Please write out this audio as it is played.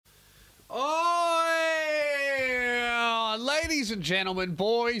Ladies and gentlemen,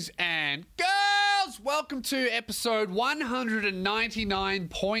 boys and girls, welcome to episode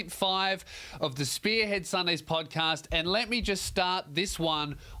 199.5 of the Spearhead Sundays podcast. And let me just start this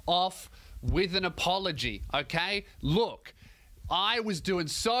one off with an apology, okay? Look, I was doing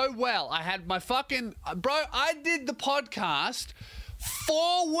so well. I had my fucking... Bro, I did the podcast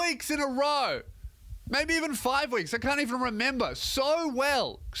 4 weeks in a row. Maybe even 5 weeks. I can't even remember. So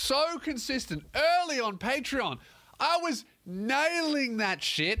well. So consistent. Early on Patreon. I was nailing that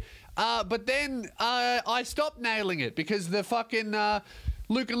shit. But then I stopped nailing it because the fucking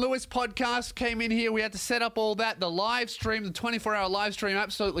Luke and Lewis podcast came in here. We had to set up all that. The live stream, the 24-hour live stream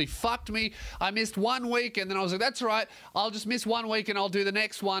absolutely fucked me. I missed 1 week and then I was like, that's all right. I'll just miss 1 week and I'll do the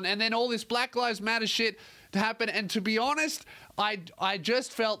next one. And then all this Black Lives Matter shit to happen. And to be honest, I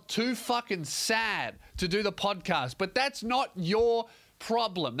just felt too fucking sad to do the podcast. But that's not your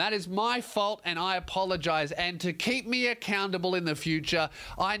problem. That is my fault and I apologize. And to keep me accountable in the future,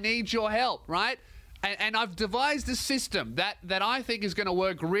 I need your help, right? And I've devised a system that I think is going to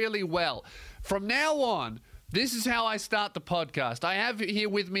work really well. From now on, this is how I start the podcast. I have here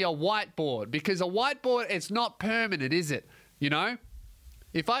with me a whiteboard because a whiteboard, it's not permanent, is it? You know?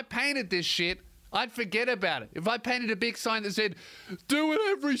 If I painted this shit, I'd forget about it. If I painted a big sign that said, do it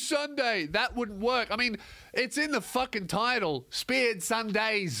every Sunday, that wouldn't work. I mean, it's in the fucking title, Spearhead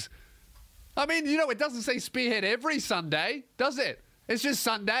Sundays. I mean, you know, it doesn't say Spearhead every Sunday, does it? It's just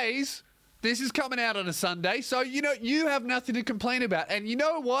Sundays. This is coming out on a Sunday, so, you know, you have nothing to complain about. And you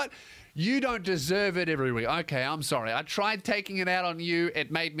know what? You don't deserve it every week. Okay, I'm sorry. I tried taking it out on you. It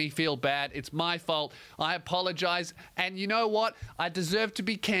made me feel bad. It's my fault. I apologize. And you know what? I deserve to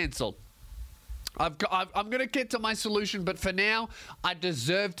be cancelled. I'm going to get to my solution, but for now, I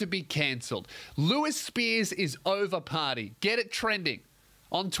deserve to be cancelled. Lewis Spears is over party. Get it trending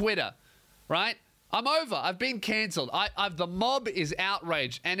on Twitter, right? I'm over. I've been cancelled. The mob is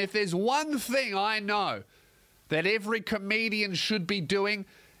outraged. And if there's one thing I know that every comedian should be doing,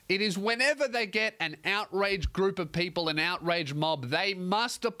 it is whenever they get an outraged group of people, an outraged mob, they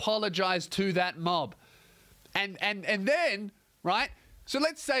must apologize to that mob. And then, right? So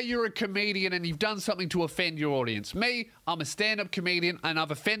let's say you're a comedian and you've done something to offend your audience. Me, I'm a stand-up comedian and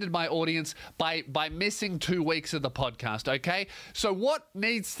I've offended my audience by missing 2 weeks of the podcast, okay? So what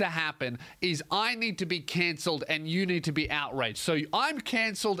needs to happen is I need to be cancelled and you need to be outraged. So I'm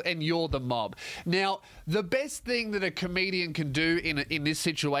cancelled and you're the mob. Now, the best thing that a comedian can do in this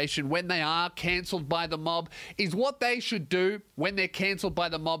situation when they are cancelled by the mob is what they should do when they're cancelled by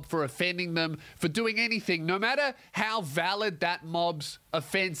the mob for offending them, for doing anything, no matter how valid that mob's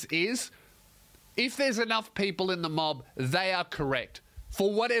offense is. If there's enough people in the mob, they are correct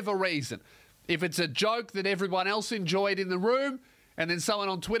for whatever reason. If it's a joke that everyone else enjoyed in the room and then someone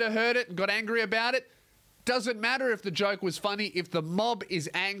on Twitter heard it and got angry about it, doesn't matter if the joke was funny. If the mob is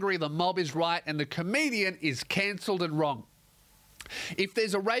angry, the mob is right and the comedian is cancelled and wrong. If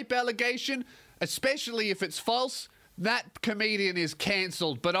there's a rape allegation, especially if it's false, that comedian is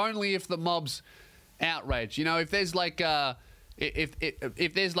cancelled, but only if the mob's outraged. You know, if there's like a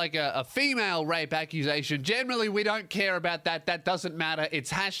female rape accusation, generally we don't care about that. That doesn't matter.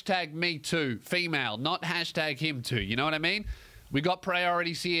 It's hashtag me too, female, not hashtag him too. You know what I mean? We got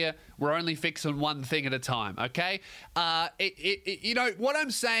priorities here. We're only fixing one thing at a time, okay? You know, what I'm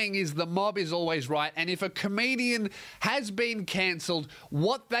saying is the mob is always right. And if a comedian has been cancelled,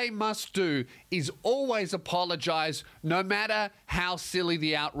 what they must do is always apologize, no matter how silly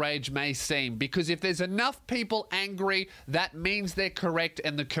the outrage may seem. Because if there's enough people angry, that means they're correct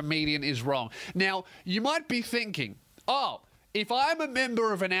and the comedian is wrong. Now, you might be thinking, oh, if I'm a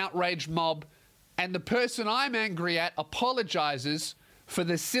member of an outraged mob, and the person I'm angry at apologizes for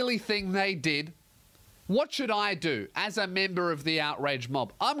the silly thing they did, what should I do as a member of the outraged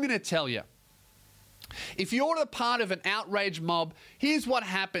mob? I'm going to tell you. If you're a part of an outraged mob, here's what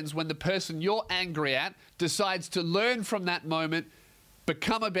happens when the person you're angry at decides to learn from that moment,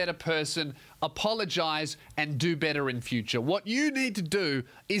 become a better person, apologize, and do better in future. What you need to do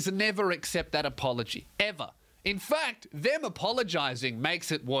is never accept that apology, ever. In fact, them apologizing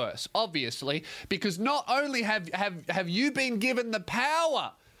makes it worse, obviously, because not only have you been given the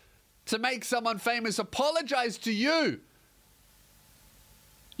power to make someone famous apologize to you,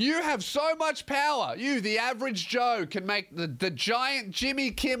 you have so much power. You, the average Joe, can make the giant Jimmy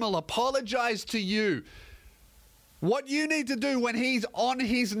Kimmel apologize to you. What you need to do when he's on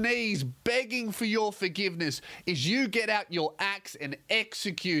his knees begging for your forgiveness is you get out your axe and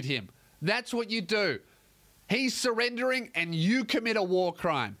execute him. That's what you do. He's surrendering and you commit a war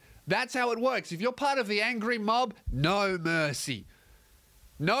crime. That's how it works. If you're part of the angry mob, no mercy.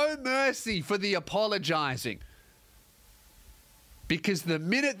 No mercy for the apologizing. Because the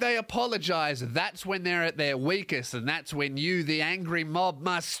minute they apologize, that's when they're at their weakest, and that's when you, the angry mob,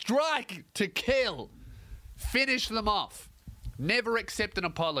 must strike to kill. Finish them off. Never accept an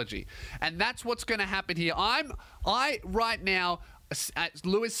apology. And that's what's going to happen here. I right now,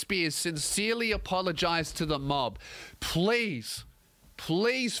 Lewis Spears, sincerely apologize to the mob. Please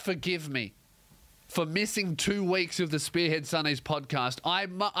forgive me for missing 2 weeks of the Spearhead Sundays podcast.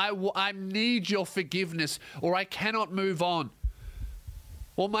 I need your forgiveness, or I cannot move on.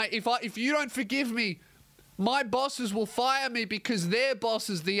 Or if you don't forgive me, my bosses will fire me because their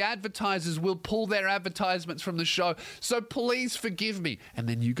bosses, the advertisers, will pull their advertisements from the show. So please forgive me. And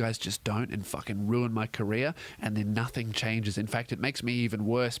then you guys just don't and fucking ruin my career, and then nothing changes. In fact, it makes me even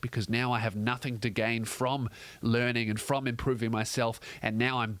worse because now I have nothing to gain from learning and from improving myself. And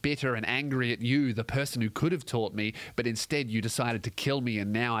now I'm bitter and angry at you, the person who could have taught me, but instead you decided to kill me.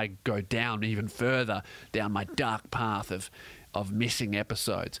 And now I go down even further down my dark path of missing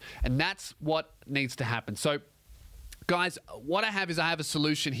episodes. And that's what needs to happen. So guys, what I have a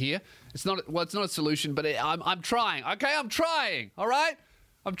solution here. It's not a solution, but I'm trying. Okay, I'm trying. All right,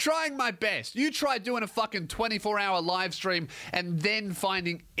 I'm trying my best. You try doing a fucking 24-hour live stream and then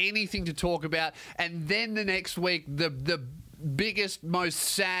finding anything to talk about, and then the next week the biggest, most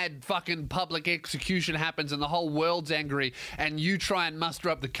sad fucking public execution happens and the whole world's angry, and you try and muster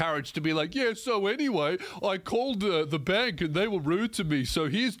up the courage to be like, yeah, so anyway, I called the bank and they were rude to me, so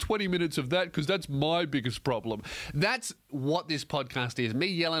here's 20 minutes of that because that's my biggest problem. That's what this podcast is. Me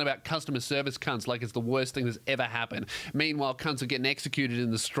yelling about customer service cunts like it's the worst thing that's ever happened. Meanwhile, cunts are getting executed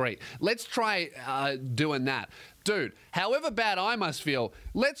in the street. Let's try doing that. Dude, however bad I must feel,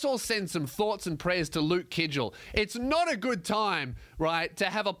 let's all send some thoughts and prayers to Luke Kidgel. It's not a good time, right, to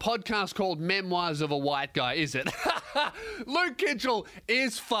have a podcast called Memoirs of a White Guy, is it? Luke Kidgel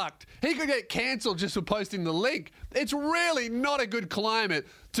is fucked. He could get cancelled just for posting the link. It's really not a good climate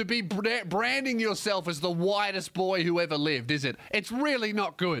to be branding yourself as the whitest boy who ever lived, is it? It's really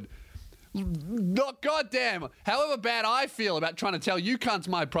not good. Not goddamn. However bad I feel about trying to tell you cunts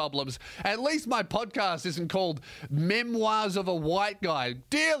my problems, at least my podcast isn't called Memoirs of a White Guy.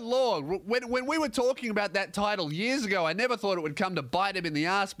 Dear Lord, when we were talking about that title years ago, I never thought it would come to bite him in the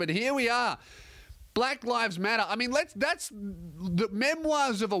ass, but here we are. Black Lives Matter. I mean, that's the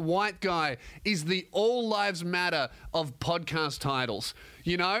Memoirs of a White Guy is the All Lives Matter of podcast titles,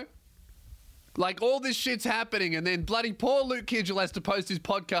 you know? Like, all this shit's happening, and then bloody poor Luke Kidgel has to post his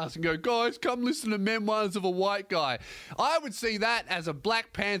podcast and go, guys, come listen to Memoirs of a White Guy. I would see that as a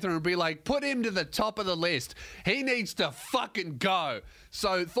Black Panther and be like, put him to the top of the list. He needs to fucking go.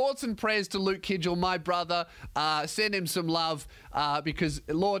 So thoughts and prayers to Luke Kidgel, my brother. Send him some love because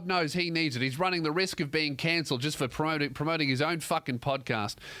Lord knows he needs it. He's running the risk of being cancelled just for promoting his own fucking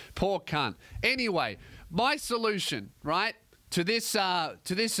podcast. Poor cunt. Anyway, my solution, right, to this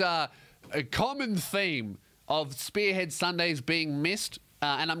a common theme of Spearhead Sundays being missed,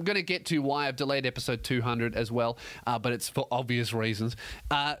 and I'm going to get to why I've delayed episode 200 as well, but it's for obvious reasons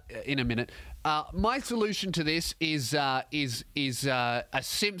in a minute. My solution to this is a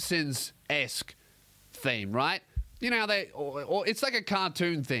Simpsons-esque theme, right? You know how it's like a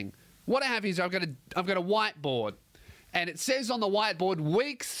cartoon thing. What I have is I've got a whiteboard, and it says on the whiteboard,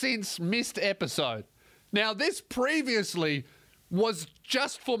 weeks since missed episode. Now, this previously was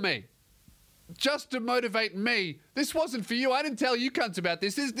just for me. Just to motivate me. This wasn't for you. I didn't tell you cunts about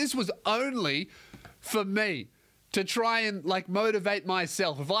this. This was only for me to try and like motivate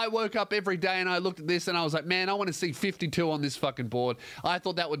myself. If I woke up every day and I looked at this and I was like, man, I want to see 52 on this fucking board, I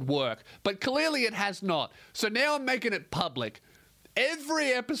thought that would work. But clearly it has not. So now I'm making it public.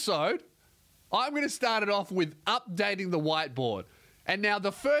 Every episode, I'm going to start it off with updating the whiteboard. And now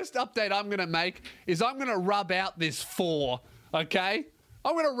the first update I'm going to make is I'm going to rub out this 4, okay?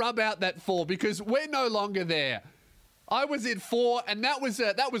 I'm going to rub out that 4 because we're no longer there. I was in 4, and that was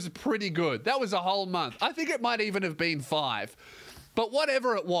pretty good. That was a whole month. I think it might even have been 5. But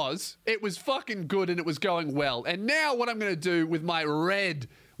whatever it was fucking good and it was going well. And now what I'm going to do with my red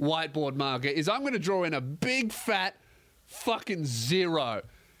whiteboard marker is I'm going to draw in a big fat fucking 0.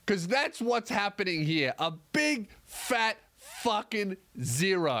 Because that's what's happening here. A big fat fucking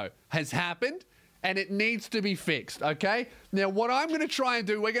 0 has happened. And it needs to be fixed, okay? Now, what I'm going to try and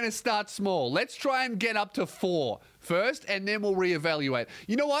do, we're going to start small. Let's try and get up to 4 first, and then we'll reevaluate.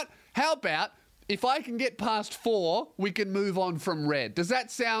 You know what? How about if I can get past 4, we can move on from red. Does that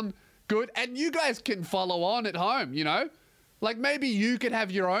sound good? And you guys can follow on at home, you know? Like maybe you could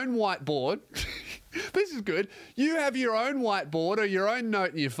have your own whiteboard. This is good. You have your own whiteboard or your own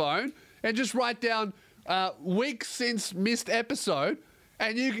note in your phone and just write down weeks since missed episode.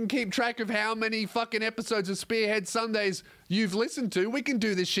 and you can keep track of how many fucking episodes of Spearhead Sundays you've listened to, we can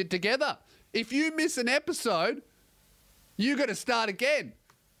do this shit together. If you miss an episode, you got to start again.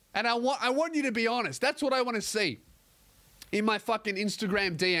 And I want you to be honest. That's what I want to see in my fucking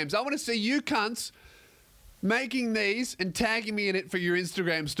Instagram DMs. I want to see you cunts making these and tagging me in it for your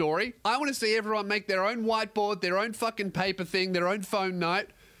Instagram story. I want to see everyone make their own whiteboard, their own fucking paper thing, their own phone note.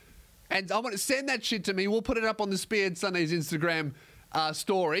 And I want to send that shit to me. We'll put it up on the Spearhead Sundays Instagram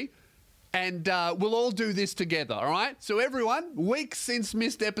story. And we'll all do this together, all right? So everyone, weeks since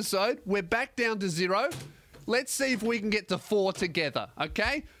missed episode, we're back down to 0. Let's see if we can get to 4 together,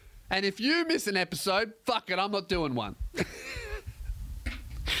 okay? And if you miss an episode, fuck it, I'm not doing one.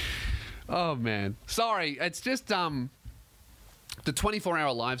 Oh, man. Sorry, it's just the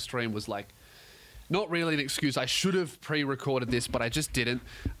 24-hour live stream was like not really an excuse. I should have pre-recorded this, but I just didn't.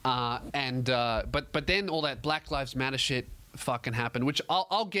 But then all that Black Lives Matter shit fucking happened, which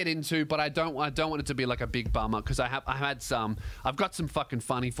I'll get into, but I don't want it to be like a big bummer, because I've got some fucking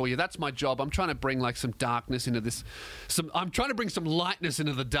funny for you. That's my job. I'm trying to bring like some darkness into this. I'm trying to bring some lightness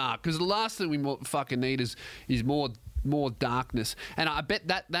into the dark, because the last thing we fucking need is more darkness. And I bet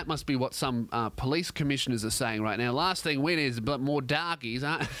that must be what some police commissioners are saying right now. Last thing we need is more darkies,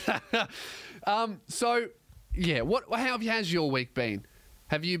 huh? So yeah, how has your week been?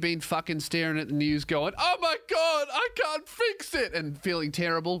 Have you been fucking staring at the news going, oh my God, I can't fix it, and feeling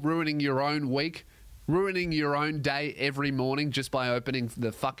terrible, ruining your own week, ruining your own day every morning just by opening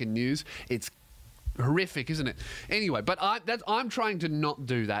the fucking news? It's horrific, isn't it? Anyway, but I'm trying to not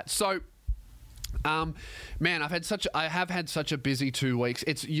do that. So, man, I have had such a busy 2 weeks.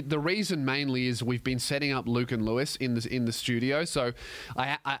 It's the reason mainly is we've been setting up Luke and Lewis in the studio. So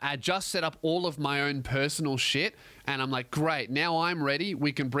I just set up all of my own personal shit, and I'm like, great, now I'm ready.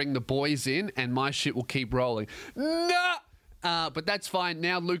 We can bring the boys in, and my shit will keep rolling. Nah. But that's fine.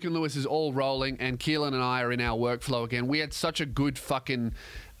 Now Luke and Lewis is all rolling, and Keelan and I are in our workflow again. We had such a good fucking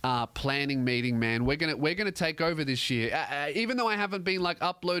planning meeting, man. We're gonna take over this year. Even though I haven't been like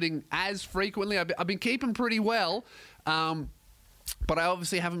uploading as frequently, I've been keeping pretty well. But I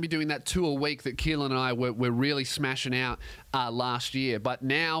obviously haven't been doing that 2 a week that Keelan and I were really smashing out last year. But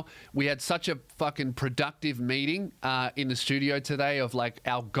now we had such a fucking productive meeting in the studio today of like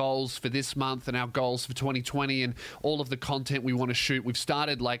our goals for this month and our goals for 2020 and all of the content we want to shoot. We've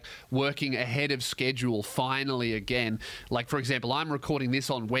started like working ahead of schedule finally again. Like, for example, I'm recording this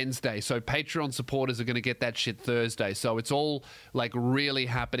on Wednesday, so Patreon supporters are going to get that shit Thursday. So it's all like really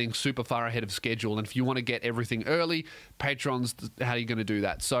happening super far ahead of schedule. And if you want to get everything early, Patreon's how are you going to do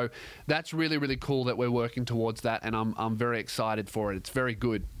that? So that's really, really cool that we're working towards that, and I'm very excited for it. It's very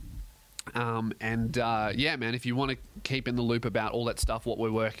good. Yeah, man, if you want to keep in the loop about all that stuff, what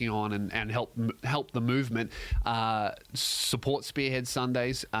we're working on, and help the movement, support Spearhead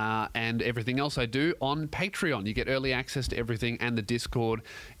Sundays and everything else I do on Patreon. You get early access to everything, and the Discord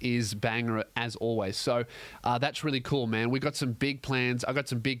is banger as always. So that's really cool, man. We got some big plans. I got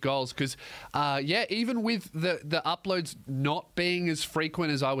some big goals because, yeah, even with the uploads not being as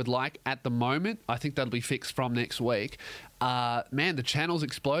frequent as I would like at the moment, I think that'll be fixed from next week. Man, the channel's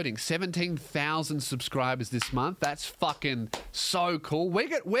exploding. 17,000 subscribers this month. That's fucking so cool.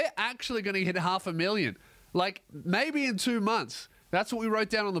 We're actually going to hit 500,000. Like, maybe in 2 months. That's what we wrote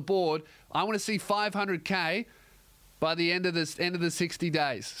down on the board. I want to see 500K by the end of the 60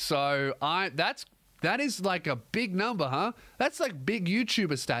 days. So that is like a big number, huh? That's like big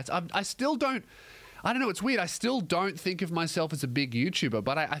YouTuber stats. I still don't. I don't know. It's weird. I still don't think of myself as a big YouTuber,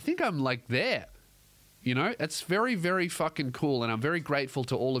 but I think I'm like there. You know, it's very, very fucking cool, and I'm very grateful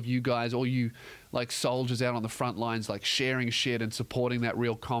to all of you guys, all you like soldiers out on the front lines, like sharing shit and supporting that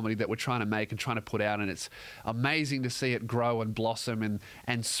real comedy that we're trying to make and trying to put out. And it's amazing to see it grow and blossom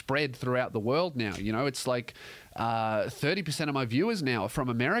and spread throughout the world now. You know, it's like 30% of my viewers now are from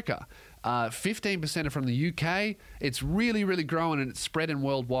America. 15% are from the UK. It's really, really growing, and it's spreading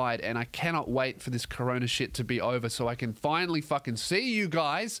worldwide. And I cannot wait for this Corona shit to be over so I can finally fucking see you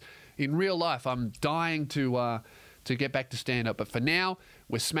guys in real life. I'm dying to get back to stand-up. But for now,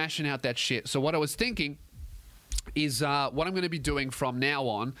 we're smashing out that shit. So what I was thinking is what I'm going to be doing from now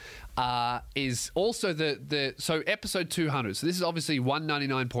on is also so episode 200. So this is obviously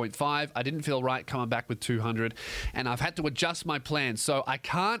 199.5. I didn't feel right coming back with 200, and I've had to adjust my plans. So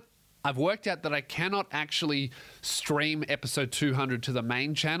I've worked out that I cannot actually stream episode 200 to the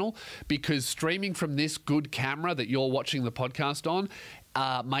main channel, because streaming from this good camera that you're watching the podcast on,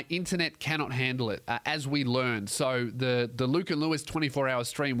 my internet cannot handle it, as we learned. So the Luke and Lewis 24-hour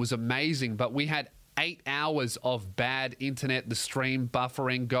stream was amazing, but we had 8 hours of bad internet, the stream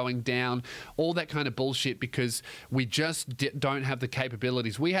buffering, going down, all that kind of bullshit because we just don't have the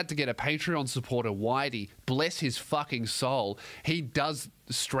capabilities. We had to get a Patreon supporter, Whitey, bless his fucking soul. He does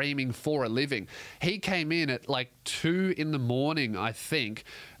streaming for a living. He came in at like 2 in the morning, I think,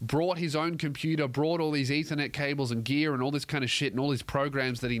 brought his own computer, brought all these Ethernet cables and gear and all this kind of shit and all these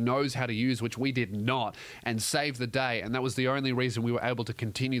programs that he knows how to use, which we did not, and saved the day. And that was the only reason we were able to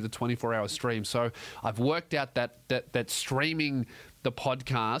continue the 24-hour stream. So I've worked out that streaming the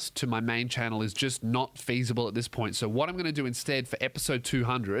podcast to my main channel is just not feasible at this point. So what I'm going to do instead for episode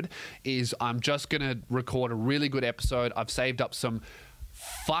 200 is I'm just going to record a really good episode. I've saved up some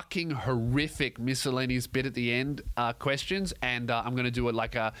fucking horrific miscellaneous bit at the end questions, and I'm going to do it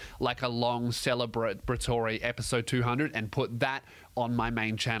like a long celebratory episode 200 and put that on my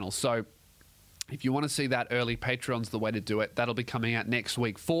main channel. So if you want to see that early, Patreon's the way to do it. That'll be coming out next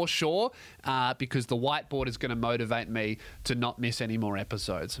week for sure, because the whiteboard is going to motivate me to not miss any more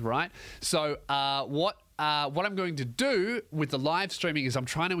episodes, right? So what I'm going to do with the live streaming is I'm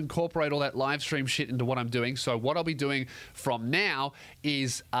trying to incorporate all that live stream shit into what I'm doing. So what I'll be doing from now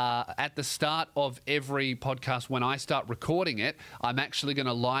is at the start of every podcast, when I start recording it, I'm actually going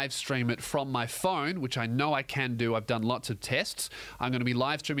to live stream it from my phone, which I know I can do. I've done lots of tests. I'm going to be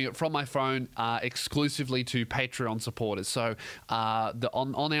live streaming it from my phone exclusively to Patreon supporters. So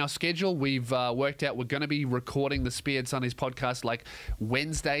on our schedule, we've worked out we're going to be recording the Spearhead Sundays podcast like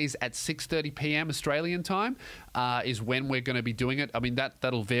Wednesdays at 6:30 p.m. Australian time is when we're going to be doing it. I mean,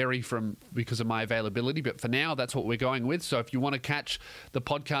 that'll vary because of my availability, but for now, that's what we're going with. So if you want to catch the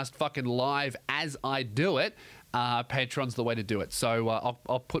podcast fucking live as I do it, Patreon's the way to do it. So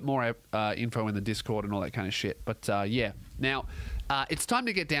I'll put more info in the Discord and all that kind of shit. But yeah, now it's time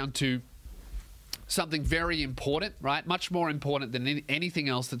to get down to something very important, right? Much more important than anything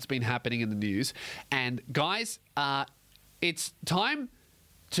else that's been happening in the news. And guys, it's time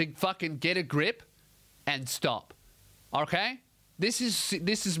to fucking get a grip and stop. Okay? This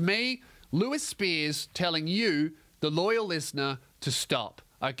is me, Lewis Spears, telling you, the loyal listener, to stop.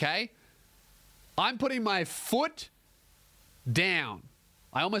 Okay? I'm putting my foot down.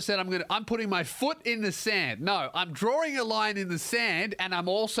 I almost said I'm putting my foot in the sand. No, I'm drawing a line in the sand and I'm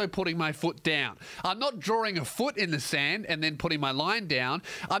also putting my foot down. I'm not drawing a foot in the sand and then putting my line down.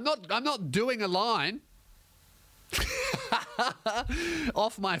 I'm not doing a line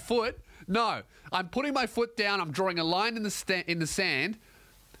off my foot. No, I'm putting my foot down. I'm drawing a line in the sand.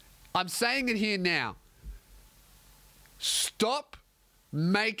 I'm saying it here now. Stop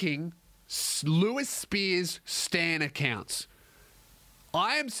making Lewis Spears Stan accounts.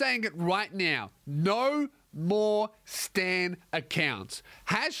 I am saying it right now. No more Stan accounts.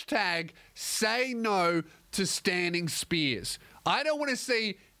 Hashtag say no to Stanning Spears. I don't want to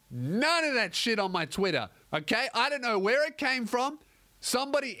see none of that shit on my Twitter. Okay? I don't know where it came from.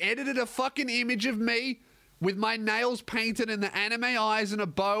 Somebody edited a fucking image of me with my nails painted and the anime eyes and a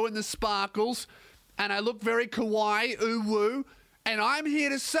bow and the sparkles, and I look very kawaii, ooh-woo, and I'm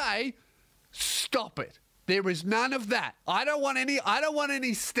here to say, stop it. There is none of that. I don't want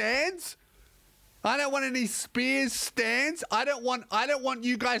any stands. I don't want any Spears stands. I don't want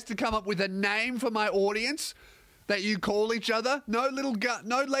you guys to come up with a name for my audience that you call each other. No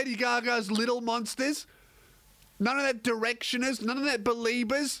Lady Gaga's little monsters. None of that directioners, none of that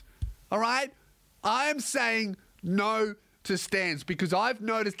believers, all right? I am saying no to stands because I've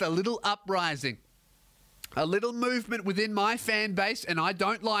noticed a little uprising, a little movement within my fan base, and I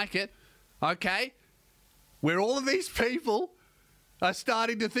don't like it, okay? Where all of these people are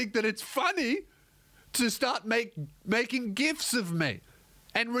starting to think that it's funny to start making GIFs of me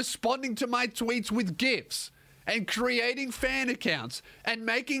and responding to my tweets with GIFs and creating fan accounts and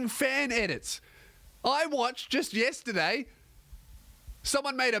making fan edits. I watched just yesterday,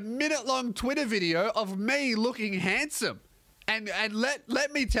 someone made a minute-long Twitter video of me looking handsome. And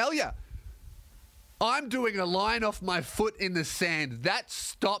let me tell you, I'm doing a line off my foot in the sand. That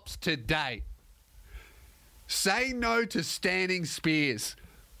stops today. Say no to Stanning Spears.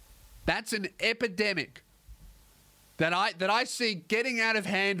 That's an epidemic that I see getting out of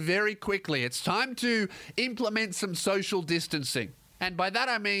hand very quickly. It's time to implement some social distancing. And by that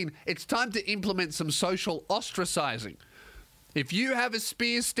I mean it's time to implement some social ostracizing. If you have a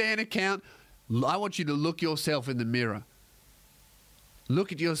Spears Stan account, I want you to look yourself in the mirror.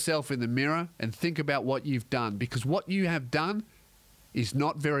 Look at yourself in the mirror and think about what you've done, because what you have done is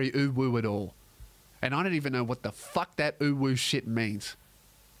not very ooh-woo at all. And I don't even know what the fuck that ooh-woo shit means.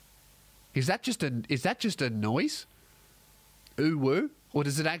 Is that just a noise? Ooh-woo? Or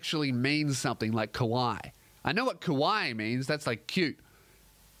does it actually mean something like kawaii? I know what kawaii means. That's like cute.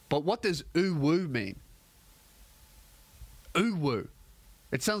 But what does ooh-woo mean? Ooh-woo.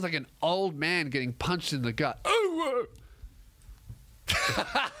 It sounds like an old man getting punched in the gut. Ooh-woo.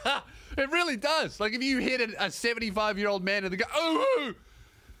 It really does. Like if you hit a 75-year-old man in the gut, ooh-woo.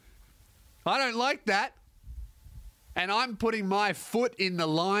 I don't like that. And I'm putting my foot in the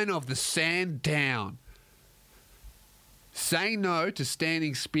line of the sand down. Say no to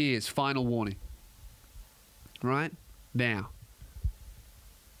standing spears. Final warning. Right? Now.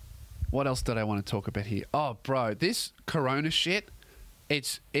 What else did I want to talk about here? Oh, bro, this corona shit,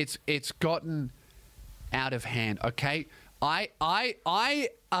 it's gotten out of hand, okay? You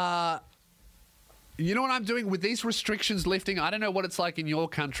know what I'm doing with these restrictions lifting? I don't know what it's like in your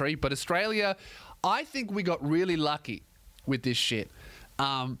country, but Australia, I think we got really lucky with this shit.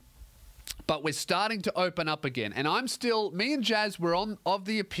 But we're starting to open up again. And me and Jazz, we're of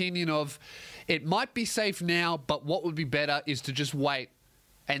the opinion of it might be safe now, but what would be better is to just wait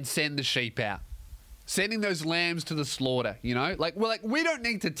and send the sheep out. Sending those lambs to the slaughter, you know? We don't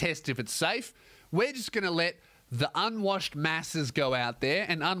need to test if it's safe. We're just going to let the unwashed masses go out there,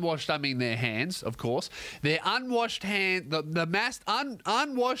 and unwashed, I mean their hands, of course. Their unwashed hand,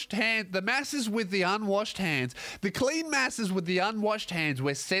 unwashed hand, the masses with the unwashed hands, the clean masses with the unwashed hands,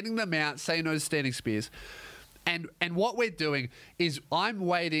 we're sending them out, say no to standing spears. And what we're doing is I'm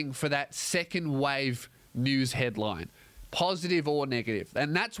waiting for that second wave news headline, positive or negative.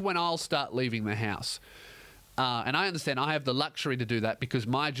 And that's when I'll start leaving the house. And I understand I have the luxury to do that because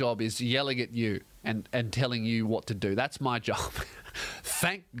my job is yelling at you and telling you what to do. That's my job.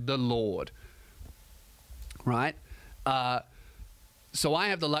 Thank the Lord. Right? So I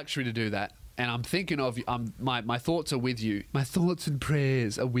have the luxury to do that. And I'm thinking of you. My thoughts are with you. My thoughts and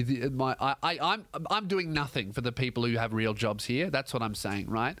prayers are with you. I'm doing nothing for the people who have real jobs here. That's what I'm saying,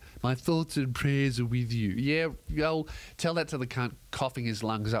 right? My thoughts and prayers are with you. Yeah, yo, tell that to the cunt coughing his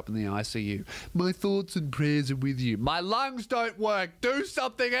lungs up in the ICU. My thoughts and prayers are with you. My lungs don't work. Do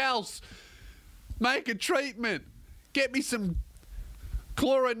something else. Make a treatment. Get me some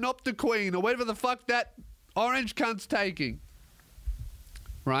chloranoptequine or whatever the fuck that orange cunt's taking.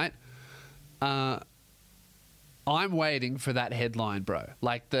 Right? I'm waiting for that headline, bro.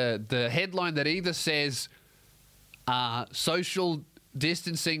 Like the headline that either says social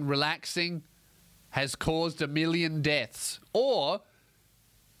distancing, relaxing has caused 1 million deaths, or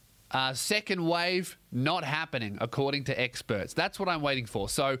second wave not happening, according to experts. That's what I'm waiting for.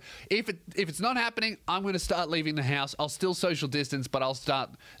 So if it's not happening, I'm going to start leaving the house. I'll still social distance, but I'll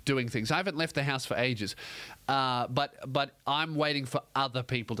start doing things. I haven't left the house for ages, but I'm waiting for other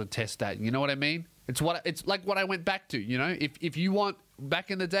people to test that. You know what I mean? It's like what I went back to. You know, if you want back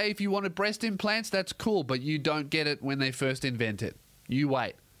in the day, if you wanted breast implants, that's cool, but you don't get it when they first invent it. You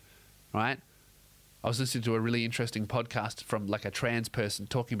wait, right? I was listening to a really interesting podcast from like a trans person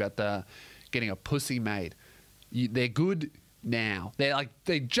talking about getting a pussy made. They're good now.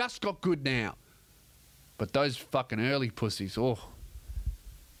 They just got good now. But those fucking early pussies, oh.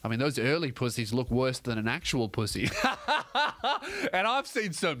 I mean, those early pussies look worse than an actual pussy. And I've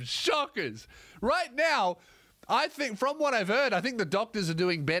seen some shockers. Right now, I think, from what I've heard, I think the doctors are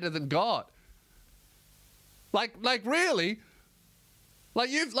doing better than God. Like really?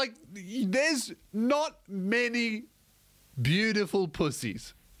 There's not many beautiful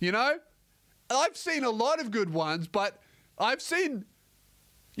pussies, you know? I've seen a lot of good ones, but I've seen...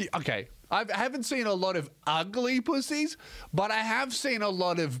 Okay, I haven't seen a lot of ugly pussies, but I have seen a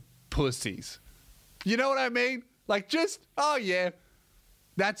lot of pussies. You know what I mean? Like just, oh yeah,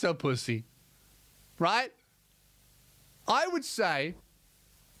 that's a pussy, right? I would say,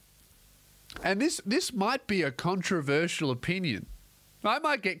 and this might be a controversial opinion, I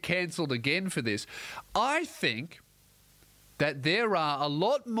might get cancelled again for this. I think that there are a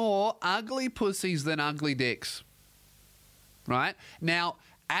lot more ugly pussies than ugly dicks. Right? Now,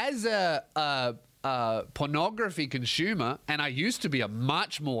 as a pornography consumer, and I used to be a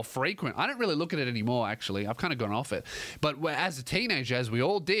much more frequent, I don't really look at it anymore, actually. I've kind of gone off it. But as a teenager, as we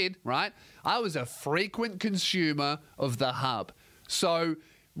all did, right? I was a frequent consumer of the hub. So,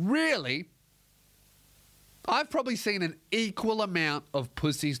 really... I've probably seen an equal amount of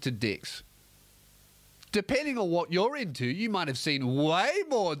pussies to dicks. Depending on what you're into, you might have seen way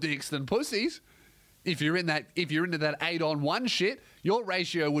more dicks than pussies. If you're into that 8-on-1 shit, your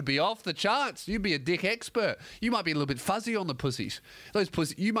ratio would be off the charts. You'd be a dick expert. You might be a little bit fuzzy on the pussies.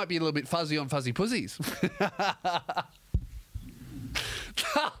 You might be a little bit fuzzy on fuzzy pussies.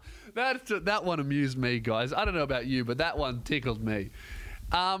 That one amused me, guys. I don't know about you, but that one tickled me.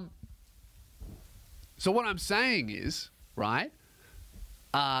 So what I'm saying is, right,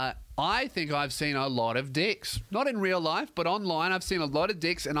 I think I've seen a lot of dicks. Not in real life, but online I've seen a lot of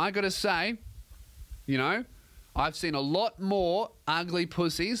dicks, and I gotta say, you know, I've seen a lot more ugly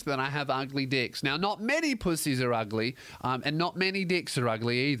pussies than I have ugly dicks. Now, not many pussies are ugly, and not many dicks are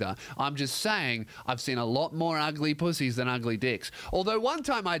ugly either. I'm just saying I've seen a lot more ugly pussies than ugly dicks. Although one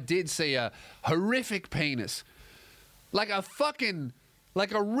time I did see a horrific penis. Like a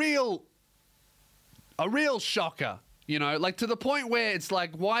real shocker. You know, like to the point where it's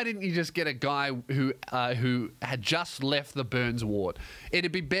like, why didn't you just get a guy who had just left the Burns ward?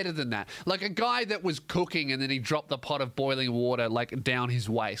 It'd be better than that. Like a guy that was cooking and then he dropped the pot of boiling water like down his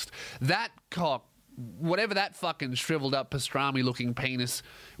waist. That cock, whatever that fucking shriveled up pastrami looking penis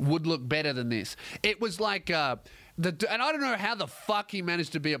would look better than this. It was like and I don't know how the fuck he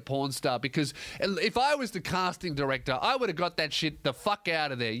managed to be a porn star, because if I was the casting director, I would have got that shit the fuck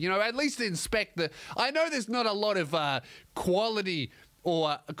out of there. You know, at least inspect the... I know there's not a lot of quality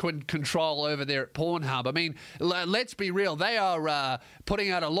or control over there at Pornhub. I mean, let's be real. They are putting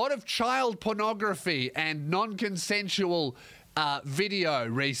out a lot of child pornography and non-consensual video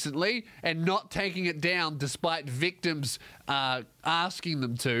recently and not taking it down despite victims asking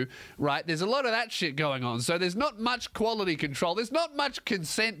them to, right? There's a lot of that shit going on. So there's not much quality control. There's not much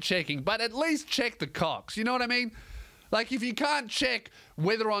consent checking, but at least check the cocks. You know what I mean? Like, if you can't check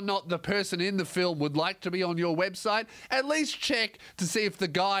whether or not the person in the film would like to be on your website, at least check to see if the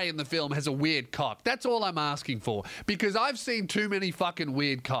guy in the film has a weird cock. That's all I'm asking for, because I've seen too many fucking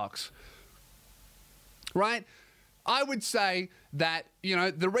weird cocks. Right? I would say that, you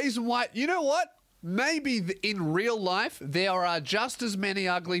know, the reason why... You know what? Maybe in real life, there are just as many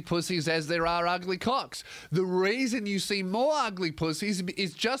ugly pussies as there are ugly cocks. The reason you see more ugly pussies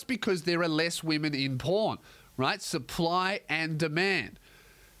is just because there are less women in porn, right? Supply and demand.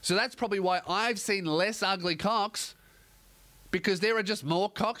 So that's probably why I've seen less ugly cocks, because there are just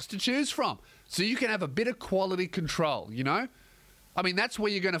more cocks to choose from. So you can have a bit of quality control, you know? I mean, that's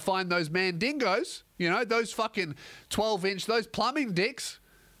where you're going to find those mandingos, you know, those fucking 12-inch, those plumbing dicks.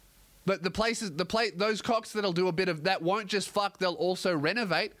 But those cocks that'll do a bit of that won't just fuck, they'll also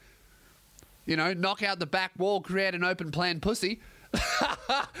renovate. You know, knock out the back wall, create an open plan pussy.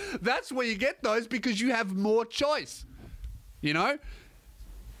 That's where you get those, because you have more choice. You know?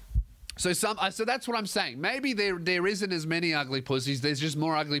 So that's what I'm saying. Maybe there isn't as many ugly pussies. There's just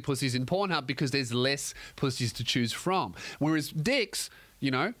more ugly pussies in Pornhub because there's less pussies to choose from. Whereas dicks,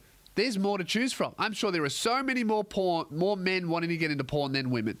 you know, there's more to choose from. I'm sure there are so many more men wanting to get into porn than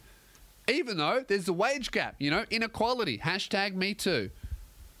women. Even though there's the wage gap, you know, inequality. Hashtag me too.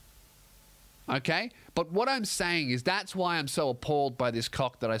 Okay? But what I'm saying is that's why I'm so appalled by this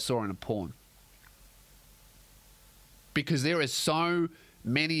cock that I saw in a porn. Because there is so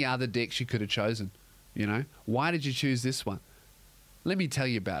many other dicks you could have chosen, you know? Why did you choose this one? Let me tell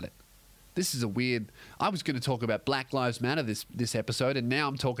you about it. This is a weird... I was going to talk about Black Lives Matter this episode, and now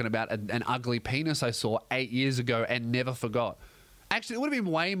I'm talking about an ugly penis I saw 8 years ago and never forgot. Actually, it would have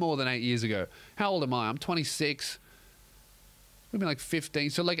been way more than 8 years ago. How old am I? I'm 26. It would have been like 15.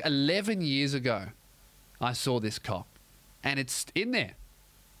 So like 11 years ago, I saw this cock. And it's in there.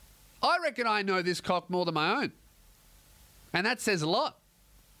 I reckon I know this cock more than my own. And that says a lot.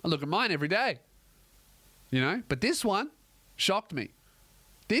 I look at mine every day. You know? But this one shocked me.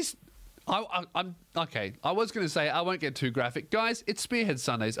 I'm okay. I was going to say I won't get too graphic. Guys, it's Spearhead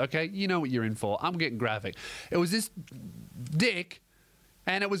Sundays, okay? You know what you're in for. I'm getting graphic. It was this dick,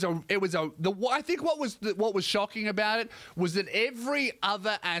 and I think what was shocking about it was that every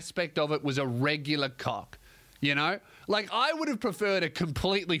other aspect of it was a regular cock. You know? Like, I would have preferred a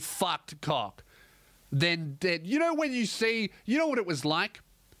completely fucked cock than you know when you see, you know what it was like?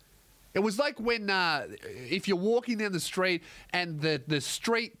 It was like when, if you're walking down the street and the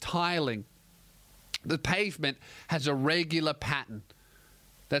street tiling, the pavement has a regular pattern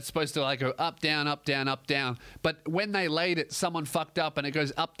that's supposed to like go up, down, up, down, up, down. But when they laid it, someone fucked up and it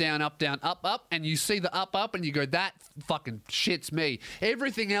goes up, down, up, down, up, up. And you see the up, up and you go, that fucking shits me.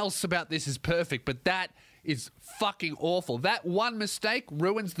 Everything else about this is perfect, but that is fucking awful. That one mistake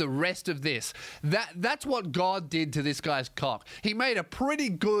ruins the rest of this. That's what God did to this guy's cock. He made a pretty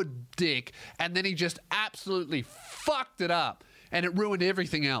good dick, and then he just absolutely fucked it up, and it ruined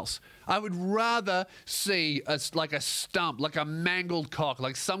everything else. I would rather see a stump, like a mangled cock,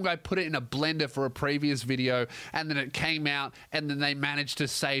 like some guy put it in a blender for a previous video, and then it came out, and then they managed to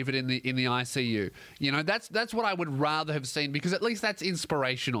save it in the ICU. You know, that's what I would rather have seen, because at least that's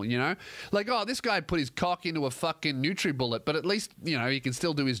inspirational. You know, like, oh, this guy put his cock into a fucking NutriBullet, but at least, you know, he can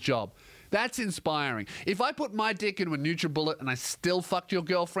still do his job. That's inspiring. If I put my dick into a NutriBullet and I still fucked your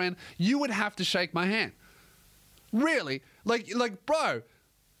girlfriend, you would have to shake my hand. Really? Like, bro,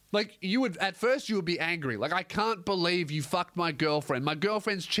 Like, at first you would be angry. Like, I can't believe you fucked my girlfriend. My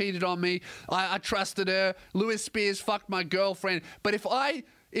girlfriend's cheated on me. I trusted her. Louis Spears fucked my girlfriend. But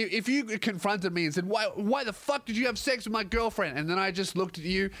if you confronted me and said, why the fuck did you have sex with my girlfriend? And then I just looked at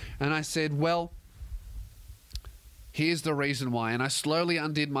you and I said, well, here's the reason why. And I slowly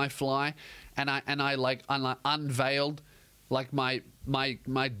undid my fly and I unveiled like my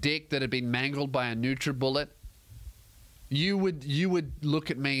dick that had been mangled by a NutriBullet. You would look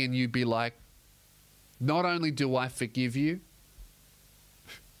at me and you'd be like, not only do I forgive you,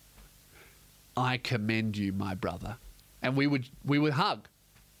 I commend you, my brother. And we would hug.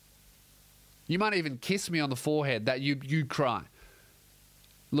 You might even kiss me on the forehead. That you'd cry,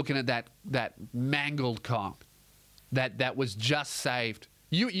 looking at that mangled cock that was just saved.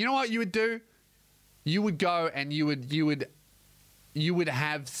 You know what you would do? You would go and you would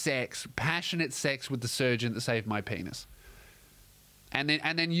have sex, passionate sex with the surgeon that saved my penis. And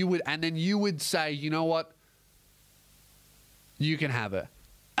then you would say, you know what? You can have her.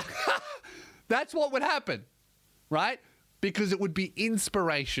 That's what would happen, right? Because it would be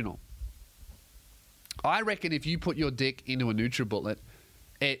inspirational. I reckon if you put your dick into a NutriBullet,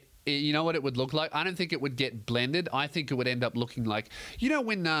 you know what it would look like? I don't think it would get blended. I think it would end up looking like, you know,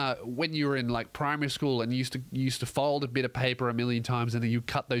 when you were in like primary school and you used to fold a bit of paper a million times and then you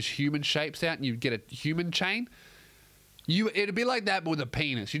cut those human shapes out and you'd get a human chain. It'd be like that, but with a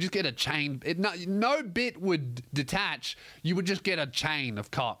penis. You just get a chain. No bit would detach. You would just get a chain of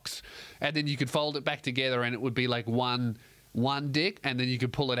cocks, and then you could fold it back together, and it would be like one dick, and then you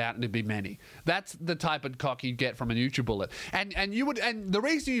could pull it out, and it'd be many. That's the type of cock you'd get from a NutriBullet. And the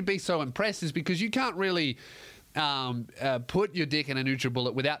reason you'd be so impressed is because you can't really put your dick in a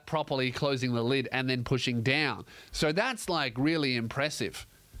NutriBullet without properly closing the lid and then pushing down. So that's like really impressive.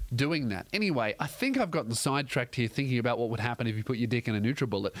 Doing that. Anyway, I think I've gotten sidetracked here thinking about what would happen if you put your dick in a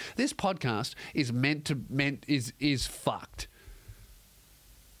NutriBullet. This podcast is is fucked.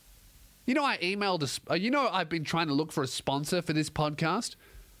 You know, I've been trying to look for a sponsor for this podcast.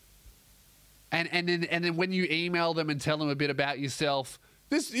 And then when you email them and tell them a bit about yourself,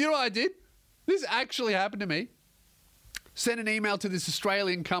 you know what I did? This actually happened to me. Sent an email to this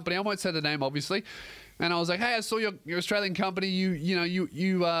Australian company. I won't say the name, obviously. And I was like, hey, I saw your Australian company.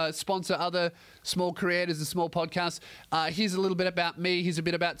 You sponsor other small creators and small podcasts. Here's a little bit about me. Here's a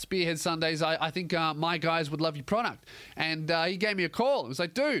bit about Spearhead Sundays. I think my guys would love your product. And he gave me a call. It was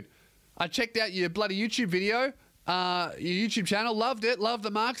like, dude, I checked out your bloody YouTube video, your YouTube channel. Loved it. Loved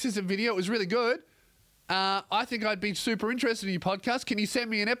the Marxism video. It was really good. I think I'd be super interested in your podcast. Can you send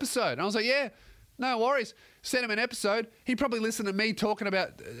me an episode? And I was like, yeah. No worries. Sent him an episode. He probably listened to me talking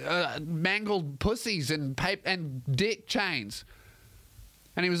about mangled pussies and dick chains.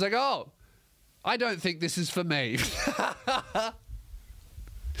 And he was like, oh, I don't think this is for me.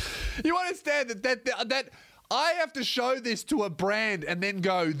 You understand that I have to show this to a brand and then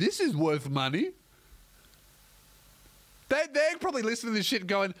go, this is worth money? They're probably listening to this shit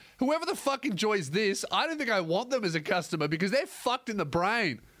going, whoever the fuck enjoys this, I don't think I want them as a customer because they're fucked in the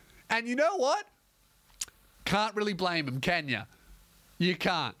brain. And you know what? Can't really blame him, can you? You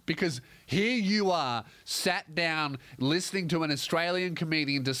can't, because here you are, sat down, listening to an Australian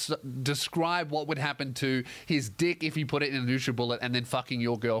comedian describe what would happen to his dick if he put it in a NutriBullet, and then fucking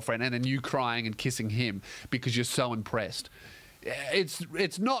your girlfriend, and then you crying and kissing him because you're so impressed.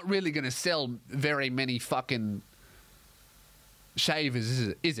 It's not really going to sell very many fucking shavers,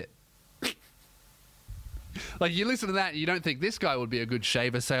 is it? Like, you listen to that and you don't think this guy would be a good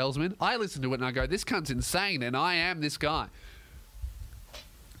shaver salesman. I listen to it and I go, this cunt's insane, and I am this guy.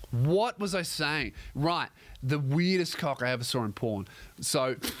 What was I saying? Right, the weirdest cock I ever saw in porn.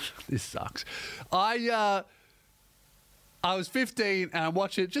 So, this sucks. I was 15 and I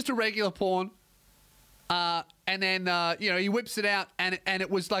watched it, just a regular porn. And then, he whips it out and it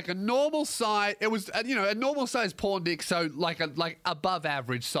was like a normal size. It was, a normal size porn dick, so like above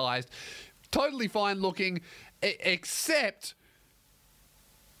average sized. Totally fine looking, except,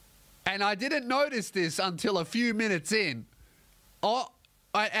 and I didn't notice this until a few minutes in.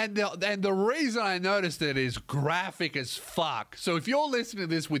 And the reason I noticed it is graphic as fuck. So if you're listening to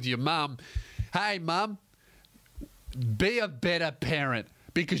this with your mum, hey mum, be a better parent,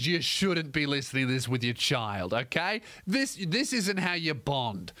 because you shouldn't be listening to this with your child, okay? This isn't how you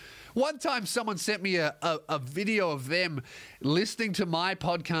bond. One time someone sent me a video of them listening to my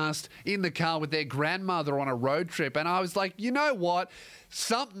podcast in the car with their grandmother on a road trip, and I was like, you know what?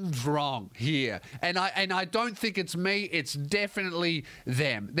 something's wrong here. And I don't think it's me. It's definitely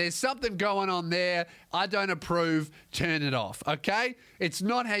them. There's something going on there. I don't approve. Turn it off, okay? It's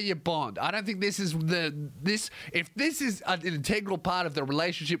not how you bond. I don't think this is if this is an integral part of the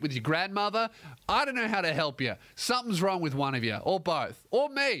relationship with your grandmother, I don't know how to help you. Something's wrong with one of you, or both, or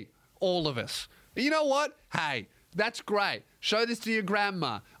me, all of us. You know what? Hey, that's great. Show this to your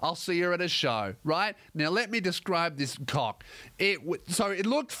grandma. I'll see her at a show, right? Now, let me describe this cock. So it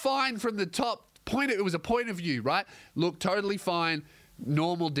looked fine from the top. It was a point of view, right? Looked totally fine.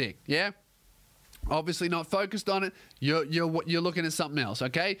 Normal dick, yeah? Obviously not focused on it. You're looking at something else,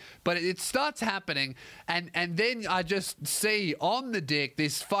 okay? But it starts happening, and then I just see on the dick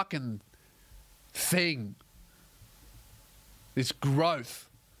this fucking thing. This growth.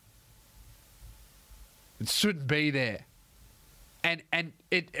 It shouldn't be there. And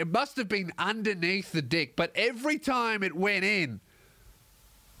it must have been underneath the dick. But every time it went in,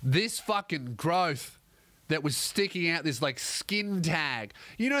 this fucking growth that was sticking out, this like skin tag.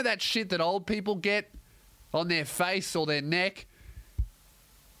 You know that shit that old people get on their face or their neck?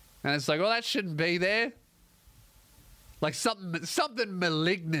 And it's like, well, that shouldn't be there. Like something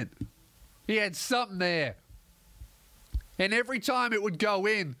malignant. He had something there. And every time it would go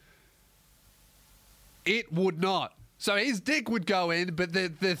in, it would not. So his dick would go in, but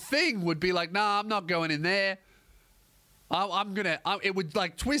the thing would be like, nah, I'm not going in there. It would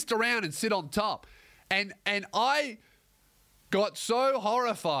like twist around and sit on top. And I got so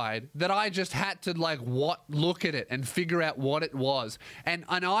horrified that I just had to like look at it and figure out what it was. And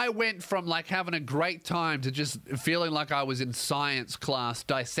I went from like having a great time to just feeling like I was in science class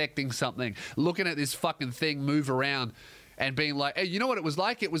dissecting something, looking at this fucking thing move around and being like, hey, you know what it was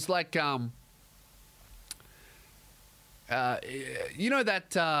like? It was like, you know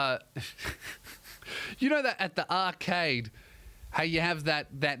that at the arcade, how you have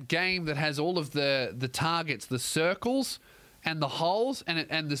that game that has all of the targets, the circles and the holes,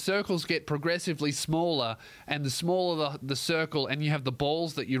 and the circles get progressively smaller, and the smaller the circle, and you have the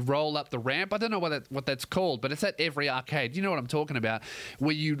balls that you roll up the ramp. I don't know what that's called, but it's at every arcade. You know what I'm talking about,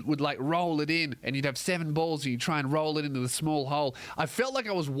 where you would like roll it in, and you'd have 7 balls, and you try and roll it into the small hole. I felt like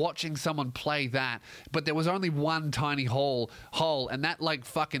I was watching someone play that, but there was only one tiny hole, and that like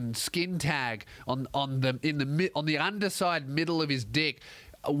fucking skin tag on the underside middle of his dick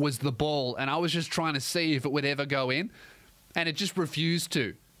was the ball, and I was just trying to see if it would ever go in. And it just refused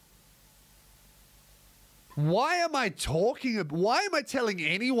to. Why am I telling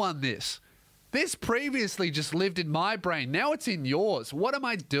anyone this? This previously just lived in my brain. Now it's in yours. What am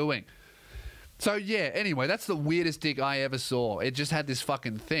I doing? So yeah, anyway, that's the weirdest dick I ever saw. It just had this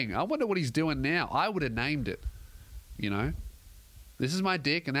fucking thing. I wonder what he's doing now. I would have named it. You know? This is my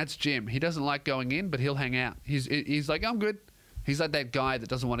dick, and that's Jim. He doesn't like going in, but he'll hang out. He's like, I'm good. He's like that guy that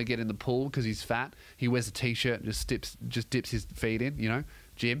doesn't want to get in the pool because he's fat. He wears a t-shirt and just dips his feet in, you know.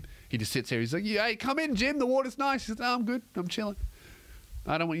 Jim, he just sits there. He's like, hey, come in, Jim. The water's nice. He says, no, I'm good. I'm chilling.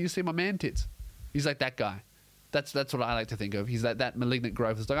 I don't want you to see my man tits. He's like that guy. That's what I like to think of. He's that malignant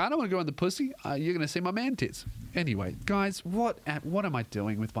growth. It's like, I don't want to go in the pussy. You're going to see my man tits. Anyway, guys, what am I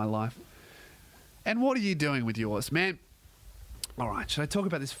doing with my life? And what are you doing with yours, man? All right, should I talk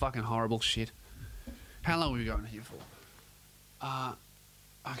about this fucking horrible shit? How long are we going here for? I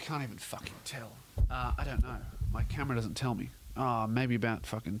can't even fucking tell. I don't know. My camera doesn't tell me. Maybe about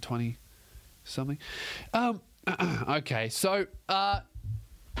fucking 20 something. Okay, so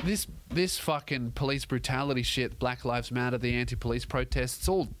this fucking police brutality shit, Black Lives Matter, the anti-police protests, it's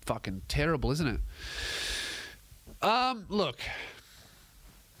all fucking terrible, isn't it? Look,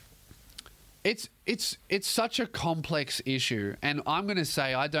 it's such a complex issue, and I'm going to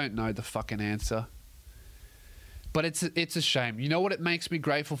say I don't know the fucking answer. But it's a shame. You know what it makes me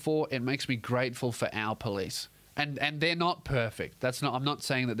grateful for? It makes me grateful for our police. And they're not perfect. I'm not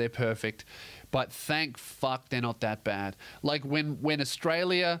saying that they're perfect, but thank fuck they're not that bad. Like when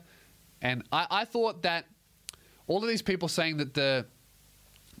Australia, and I thought that all of these people saying that the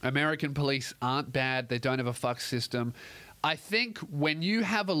American police aren't bad, they don't have a fuck system. I think when you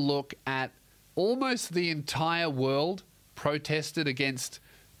have a look at almost the entire world protested against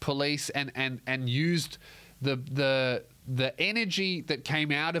police and used the energy that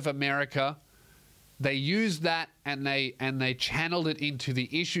came out of America, they used that and they channeled it into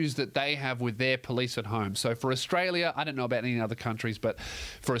the issues that they have with their police at home. So for Australia, I don't know about any other countries, but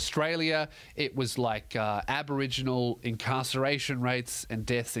for Australia, it was like Aboriginal incarceration rates and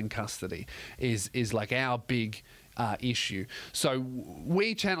deaths in custody is like our big issue. So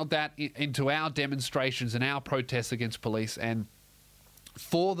we channeled that into our demonstrations and our protests against police, and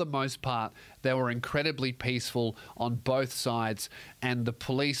for the most part, they were incredibly peaceful on both sides, and the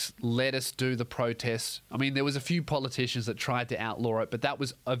police let us do the protests. I mean, there was a few politicians that tried to outlaw it, but that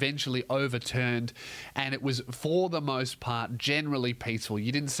was eventually overturned, and it was, for the most part, generally peaceful.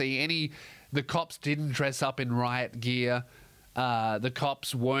 You didn't see any... The cops didn't dress up in riot gear. The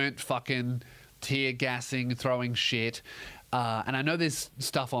cops weren't fucking tear gassing, throwing shit. And I know there's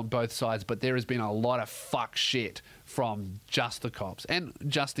stuff on both sides, but there has been a lot of fuck shit from just the cops and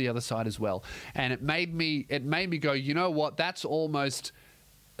just the other side as well. And it made me go, you know what? That's almost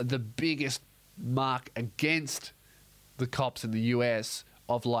the biggest mark against the cops in the US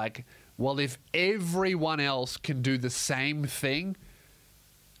of like, well, if everyone else can do the same thing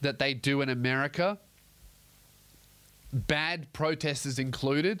that they do in America, bad protesters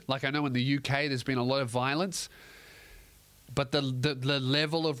included, like I know in the UK there's been a lot of violence, but the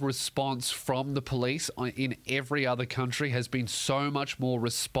level of response from the police in every other country has been so much more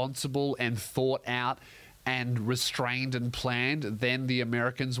responsible and thought out and restrained and planned than the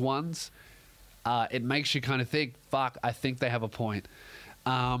Americans ones. It makes you kind of think, fuck, I think they have a point.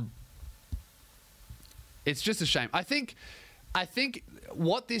 It's just a shame. I think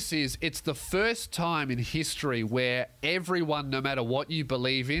what this is, it's the first time in history where everyone, no matter what you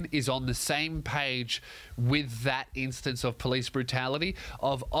believe in, is on the same page with that instance of police brutality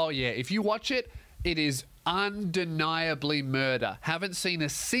of, oh yeah, if you watch it, it is undeniably murder. Haven't seen a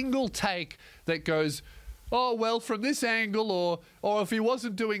single take that goes, oh, well, from this angle, or if he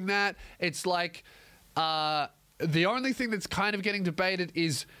wasn't doing that. It's like the only thing that's kind of getting debated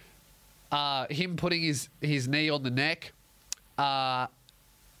is him putting his knee on the neck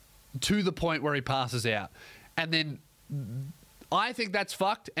to the point where he passes out. And then I think that's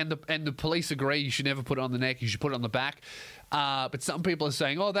fucked, and the police agree you should never put it on the neck, you should put it on the back. But some people are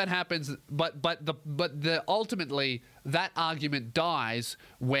saying, oh, that happens, but ultimately that argument dies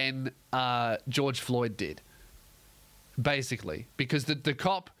when George Floyd did, basically, because the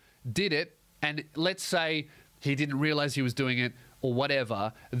cop did it, and let's say he didn't realize he was doing it or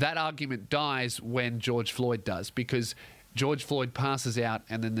whatever, that argument dies when George Floyd does, because George Floyd passes out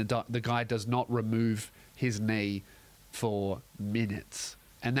and then the guy does not remove his knee for minutes.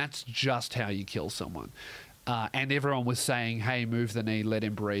 And that's just how you kill someone. And everyone was saying, hey, move the knee, let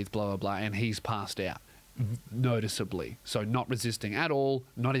him breathe, blah, blah, blah. And he's passed out noticeably. So not resisting at all,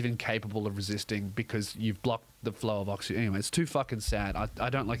 not even capable of resisting because you've blocked the flow of oxygen. Anyway, it's too fucking sad. I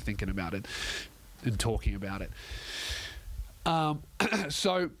don't like thinking about it and talking about it.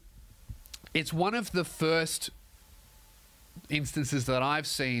 So it's one of the first instances that I've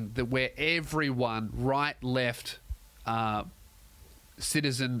seen that where everyone, right, left,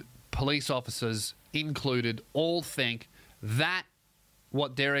 citizen, police officers included, all think that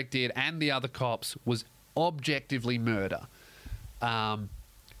what Derek did and the other cops was objectively murder. And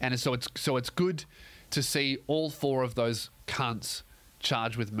so it's good to see all four of those cunts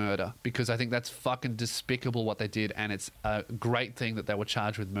charged with murder, because I think that's fucking despicable what they did, and it's a great thing that they were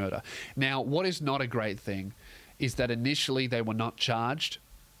charged with murder. Now, what is not a great thing is that initially they were not charged.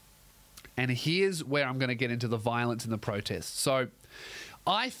 And here's where I'm going to get into the violence and the protests. So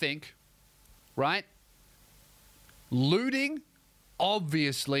I think, right, looting,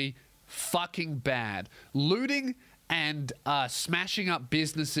 obviously fucking bad. Looting and smashing up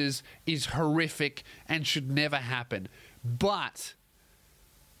businesses is horrific and should never happen. But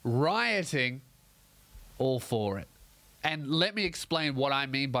rioting, all for it. And let me explain what I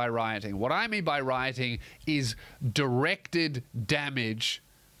mean by rioting. What I mean by rioting is directed damage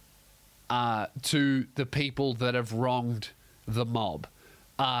to the people that have wronged the mob.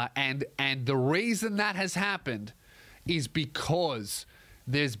 And the reason that has happened is because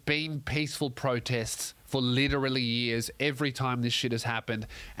there's been peaceful protests for literally years every time this shit has happened,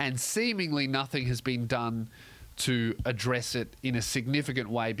 and seemingly nothing has been done to address it in a significant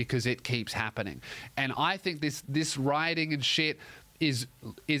way because it keeps happening. And I think this rioting and shit is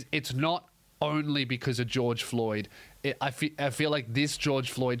it's not only because of George Floyd. I feel like this George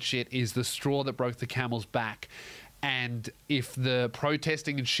Floyd shit is the straw that broke the camel's back. And if the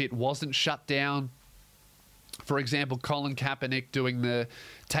protesting and shit wasn't shut down, for example, Colin Kaepernick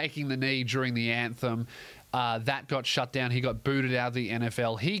taking the knee during the anthem, that got shut down. He got booted out of the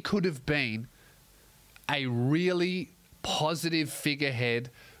NFL. He could have been a really positive figurehead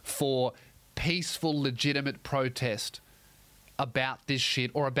for peaceful, legitimate protest about this shit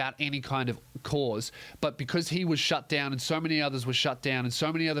or about any kind of cause. But because he was shut down and so many others were shut down and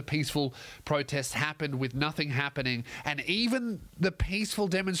so many other peaceful protests happened with nothing happening, and even the peaceful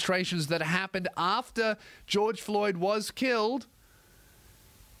demonstrations that happened after George Floyd was killed,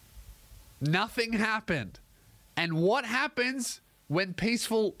 nothing happened. And what happens when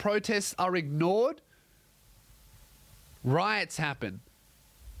peaceful protests are ignored, riots happen.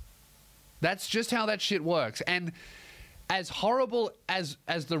 That's just how that shit works. And as horrible as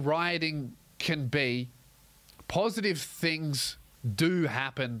the rioting can be, positive things do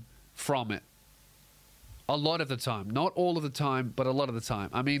happen from it. A lot of the time. Not all of the time, but a lot of the time.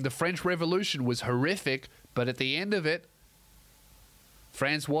 I mean, the French Revolution was horrific, but at the end of it,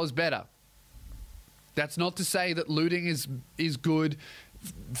 France was better. That's not to say that looting is good,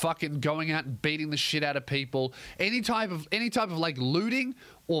 fucking going out and beating the shit out of people. Any type of like looting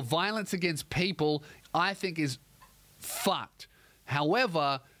or violence against people, I think is fucked.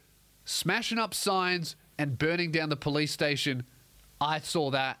 However, smashing up signs and burning down the police station, I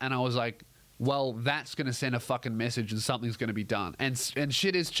saw that and I was like, well, that's going to send a fucking message and something's going to be done. And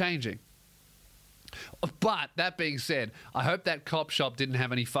shit is changing. But that being said, I hope that cop shop didn't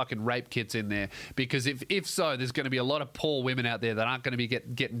have any fucking rape kits in there, because if so, there's going to be a lot of poor women out there that aren't going to be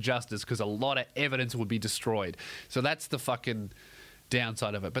getting justice because a lot of evidence would be destroyed. So that's the fucking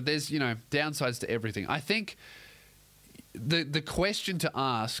downside of it. But there's, you know, downsides to everything. I think the question to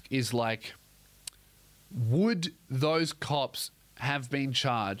ask is like, would those cops have been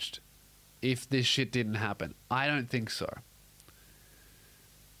charged if this shit didn't happen? I don't think so.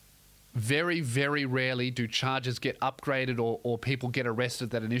 Very, very rarely do charges get upgraded or people get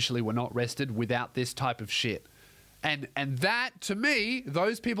arrested that initially were not arrested without this type of shit. And that, to me,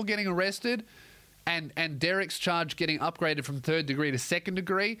 those people getting arrested and Derek's charge getting upgraded from 3rd degree to 2nd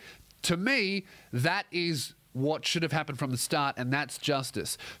degree, to me, that is what should have happened from the start, and that's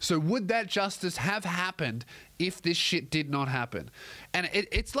justice. So would that justice have happened if this shit did not happen? And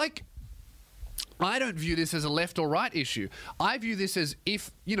it's like, I don't view this as a left or right issue. I view this as,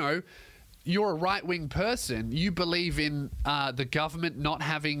 if, you know, you're a right-wing person, you believe in the government not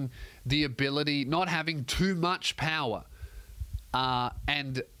having the ability, not having too much power.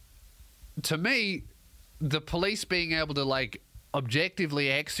 And to me, the police being able to, like,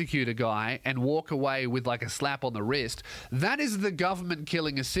 objectively execute a guy and walk away with like a slap on the wrist, that is the government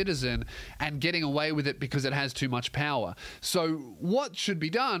killing a citizen and getting away with it because it has too much power. So what should be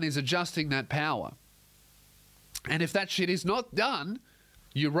done is adjusting that power. And if that shit is not done,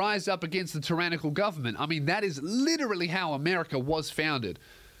 you rise up against the tyrannical government. I mean, that is literally how America was founded,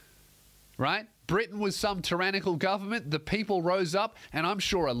 right? Britain was some tyrannical government, the people rose up, and I'm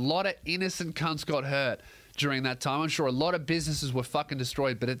sure a lot of innocent cunts got hurt during that time. I'm sure a lot of businesses were fucking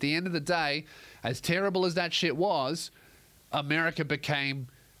destroyed. But at the end of the day, as terrible as that shit was, America became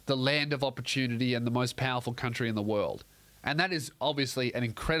the land of opportunity and the most powerful country in the world. And that is obviously an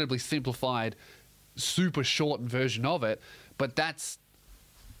incredibly simplified, super shortened version of it. But that's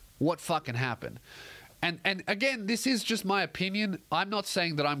what fucking happened. And again, this is just my opinion. I'm not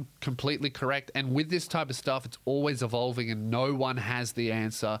saying that I'm completely correct. And with this type of stuff, it's always evolving and no one has the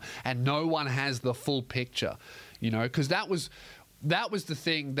answer and no one has the full picture, you know, because that was the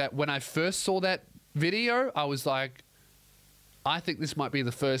thing that when I first saw that video, I was like, I think this might be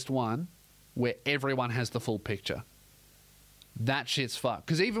the first one where everyone has the full picture. That shit's fucked.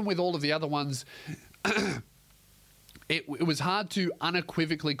 Because even with all of the other ones, it was hard to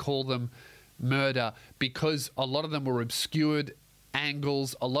unequivocally call them murder because a lot of them were obscured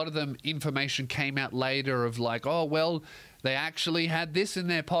angles. A lot of them, information came out later of like, oh, well, they actually had this in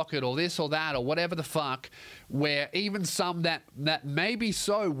their pocket or this or that or whatever the fuck, where even some that maybe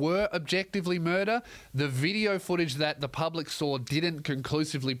so were objectively murder, the video footage that the public saw didn't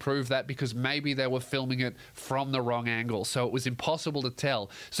conclusively prove that because maybe they were filming it from the wrong angle. So it was impossible to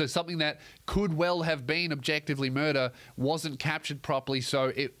tell. So something that could well have been objectively murder wasn't captured properly.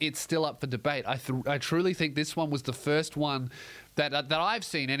 So it's still up for debate. I truly think this one was the first one that I've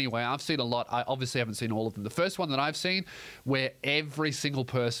seen anyway. I've seen a lot. I obviously haven't seen all of them. The first one that I've seen where every single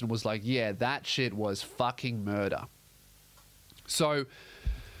person was like, yeah, that shit was fucking murder. So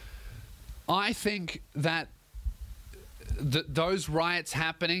I think that those riots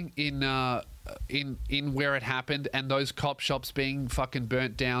happening in where it happened and those cop shops being fucking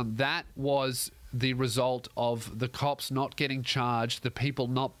burnt down, that was the result of the cops not getting charged, the people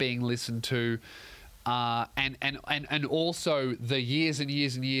not being listened to, and also the years and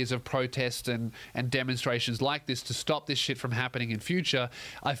years and years of protests and demonstrations like this to stop this shit from happening in future.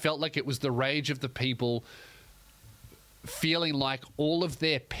 I felt like it was the rage of the people feeling like all of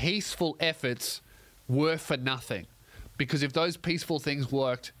their peaceful efforts were for nothing. Because if those peaceful things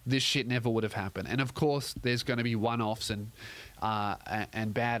worked, this shit never would have happened. And of course, there's going to be one-offs and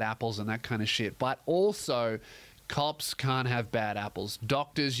bad apples and that kind of shit. But also, Cops can't have bad apples.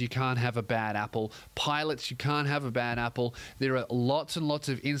 Doctors, you can't have a bad apple. Pilots, you can't have a bad apple. There are lots and lots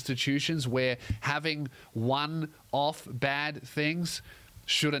of institutions where having one-off bad things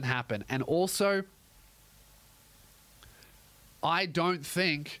shouldn't happen. And also, I don't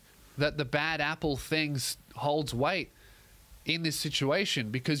think that the bad apple things holds weight in this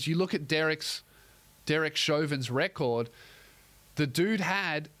situation, because you look at Derek Chauvin's record. The dude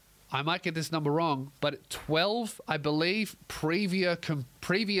had, I might get this number wrong, but 12, I believe,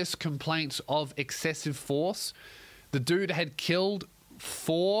 previous complaints of excessive force. The dude had killed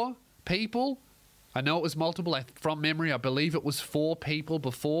 4 people. I know it was multiple. From memory, I believe it was 4 people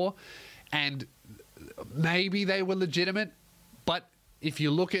before. And maybe they were legitimate, but if you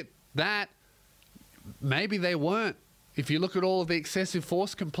look at that, maybe they weren't. If you look at all of the excessive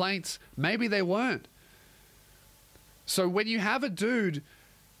force complaints, maybe they weren't. So when you have a dude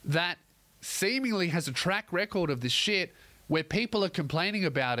that seemingly has a track record of this shit where people are complaining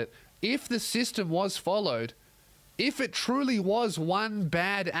about it, if the system was followed, if it truly was one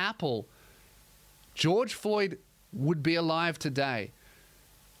bad apple, George Floyd would be alive today.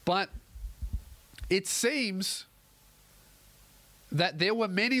 But it seems that there were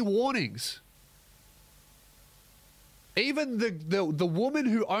many warnings. Even the woman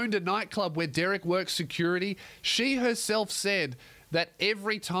who owned a nightclub where Derek worked security, she herself said that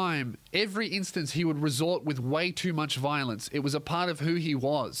every instance he would resort with way too much violence. It was a part of who he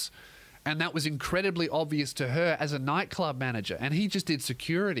was. And that was incredibly obvious to her as a nightclub manager. And he just did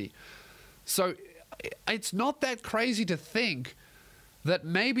security. So it's not that crazy to think that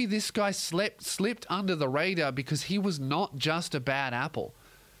maybe this guy slipped under the radar because he was not just a bad apple.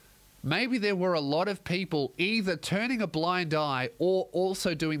 Maybe there were a lot of people either turning a blind eye or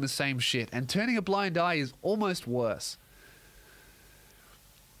also doing the same shit. And turning a blind eye is almost worse.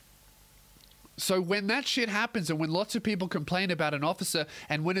 So when that shit happens and when lots of people complain about an officer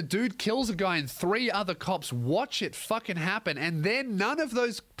and when a dude kills a guy and 3 other cops watch it fucking happen and then none of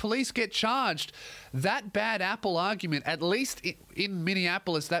those police get charged, that bad apple argument, at least in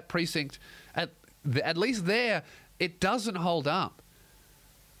Minneapolis, that precinct, at least there, it doesn't hold up.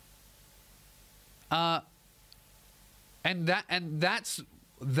 And that's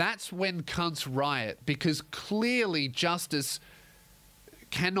when cunts riot, because clearly justice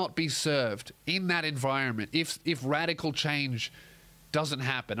cannot be served in that environment if radical change doesn't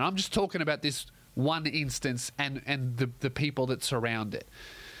happen. And I'm just talking about this one instance and the people that surround it.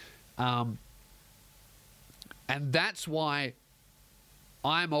 And that's why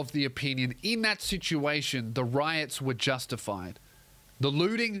I'm of the opinion in that situation the riots were justified. The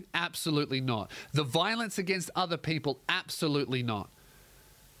looting, absolutely not. The violence against other people, absolutely not.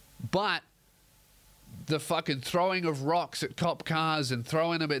 But the fucking throwing of rocks at cop cars and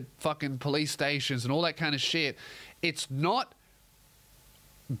throwing them at fucking police stations and all that kind of shit, it's not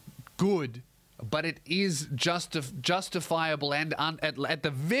good, but it is justifiable and at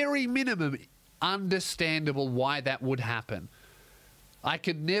the very minimum understandable why that would happen. I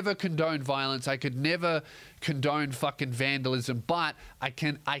could never condone violence. I could never condone fucking vandalism, but I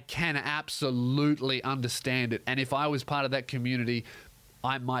can absolutely understand it. And if I was part of that community,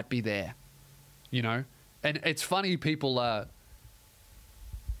 I might be there, you know? And it's funny, people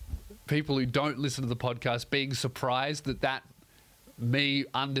who don't listen to the podcast being surprised that me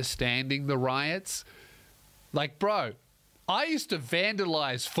understanding the riots. Like, bro, I used to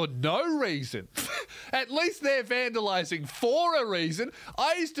vandalize for no reason. At least they're vandalizing for a reason.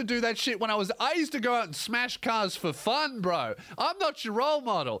 I used to do that shit when I used to go out and smash cars for fun, bro. I'm not your role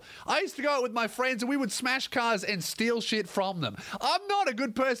model. I used to go out with my friends and we would smash cars and steal shit from them. I'm not a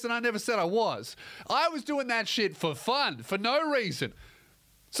good person. I never said I was. I was doing that shit for fun, for no reason.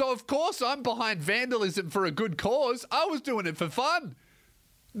 So of course I'm behind vandalism for a good cause. I was doing it for fun.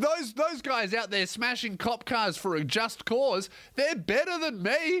 Those guys out there smashing cop cars for a just cause, they're better than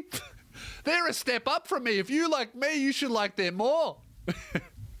me. They're a step up from me. If you like me, you should like them more.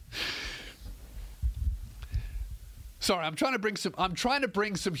 Sorry, I'm trying to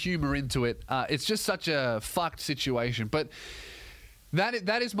bring some humor into it. It's just such a fucked situation, but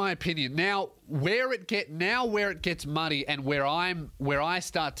that is my opinion. Now, where it gets muddy and where I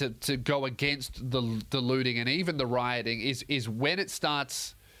start to go against the looting and even the rioting is when it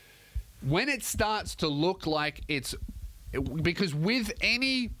starts to look like it's, because with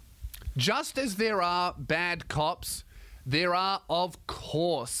any, just as there are bad cops, there are of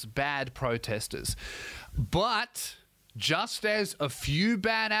course bad protesters. But just as a few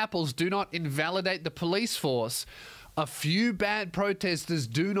bad apples do not invalidate the police force, A few bad protesters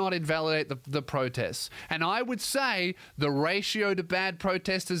do not invalidate the protests. And I would say the ratio to bad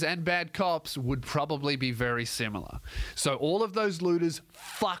protesters and bad cops would probably be very similar. So all of those looters,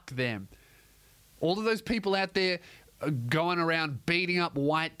 fuck them. All of those people out there going around beating up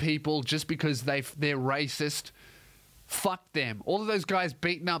white people just because they're racist, fuck them. All of those guys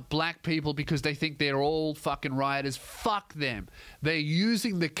beating up black people because they think they're all fucking rioters, fuck them. They're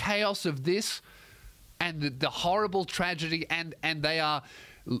using the chaos of this and the horrible tragedy, and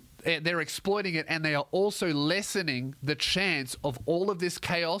they're exploiting it, and they are also lessening the chance of all of this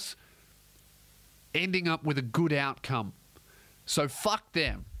chaos ending up with a good outcome. So fuck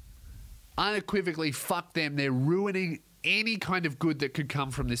them. Unequivocally, fuck them. They're ruining any kind of good that could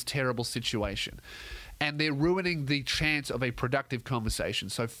come from this terrible situation. And they're ruining the chance of a productive conversation.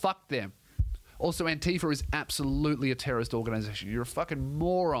 So fuck them. Also, Antifa is absolutely a terrorist organization. You're a fucking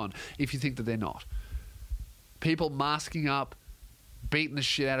moron if you think that they're not. People masking up, beating the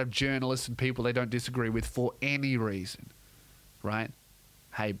shit out of journalists and people they don't disagree with for any reason. Right?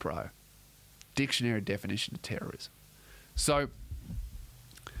 Hey, bro. Dictionary definition of terrorism. So,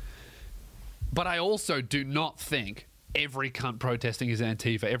 but I also do not think every cunt protesting is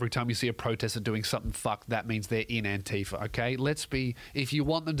Antifa. Every time you see a protester doing something fuck, that means they're in Antifa, okay? Let's be, if you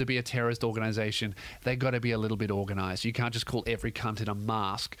want them to be a terrorist organization, they got to be a little bit organized. You can't just call every cunt in a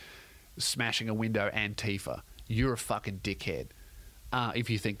mask smashing a window Antifa. You're a fucking dickhead if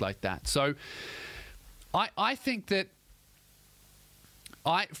you think like that. So I think that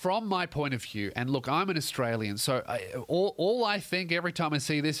from my point of view, and look, I'm an Australian, so all I think every time I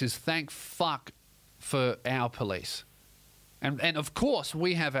see this is thank fuck for our police. And of course,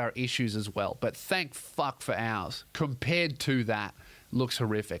 we have our issues as well, but thank fuck for ours. Compared to that, looks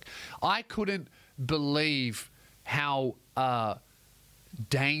horrific. I couldn't believe how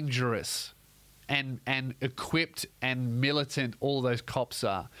dangerous and equipped and militant all those cops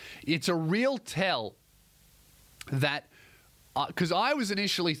are. It's a real tell that, because I was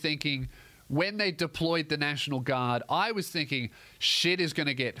initially thinking, when they deployed the National Guard, I was thinking, shit is going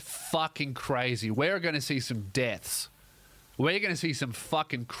to get fucking crazy. We're going to see some deaths. We're going to see some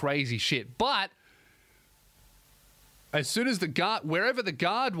fucking crazy shit. But as soon as the guard, wherever the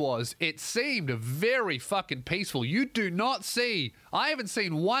guard was, it seemed very fucking peaceful. You do not see, I haven't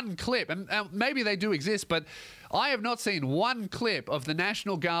seen one clip, and maybe they do exist, but I have not seen one clip of the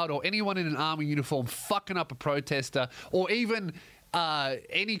National Guard or anyone in an army uniform fucking up a protester or even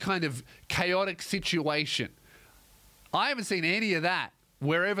any kind of chaotic situation. I haven't seen any of that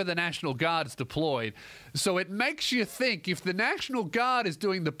wherever the National Guard is deployed. So it makes you think, if the National Guard is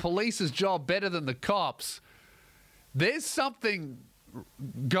doing the police's job better than the cops, there's something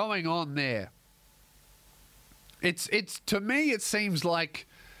going on there. It's to me, it seems like,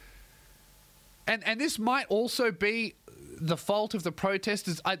 and this might also be the fault of the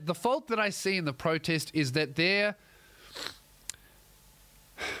protesters. The fault that I see in the protest is that there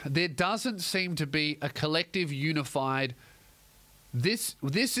doesn't seem to be a collective, unified. This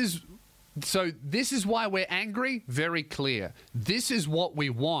is why we're angry. Very clear. This is what we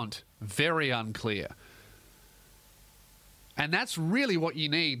want. Very unclear. And that's really what you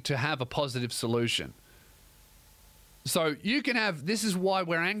need to have a positive solution. So you can have, this is why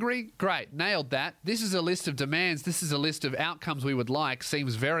we're angry. Great, nailed that. This is a list of demands. This is a list of outcomes we would like.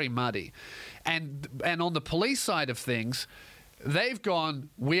 Seems very muddy. And on the police side of things, they've gone,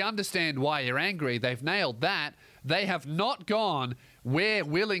 we understand why you're angry. They've nailed that. They have not gone, we're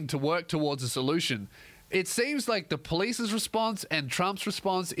willing to work towards a solution. It seems like the police's response and Trump's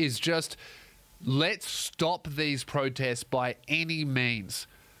response is just, let's stop these protests by any means.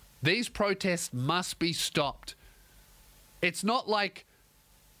 These protests must be stopped. It's not like,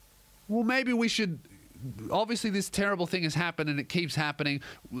 well, maybe we should, obviously this terrible thing has happened and it keeps happening.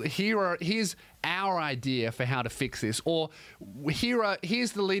 Here's our idea for how to fix this. Or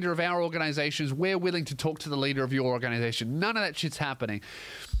here's the leader of our organizations. We're willing to talk to the leader of your organization. None of that shit's happening.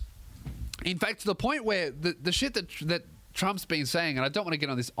 In fact, to the point where the shit that Trump's been saying, and I don't want to get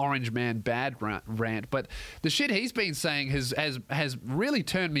on this orange man bad rant, but the shit he's been saying has really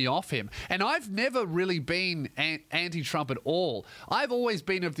turned me off him. And I've never really been anti-Trump at all. I've always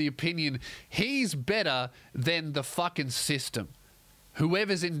been of the opinion he's better than the fucking system.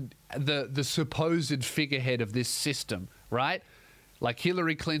 Whoever's in the supposed figurehead of this system, right? Like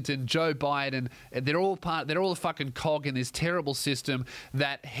Hillary Clinton, Joe Biden, they're all a fucking cog in this terrible system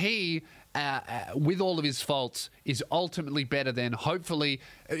that he, with all of his faults, is ultimately better than, hopefully,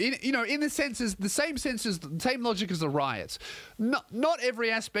 in the senses, the same logic as the riots. Not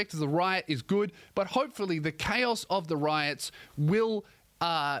every aspect of the riot is good, but hopefully the chaos of the riots will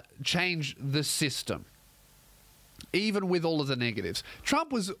change the system. even with all of the negatives.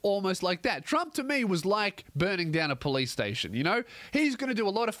 Trump was almost like that. Trump, to me, was like burning down a police station, you know? He's going to do a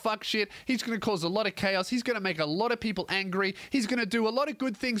lot of fuck shit. He's going to cause a lot of chaos. He's going to make a lot of people angry. He's going to do a lot of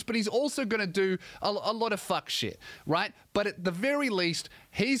good things, but he's also going to do a lot of fuck shit, right? But at the very least,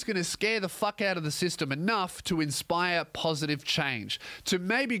 he's going to scare the fuck out of the system enough to inspire positive change. To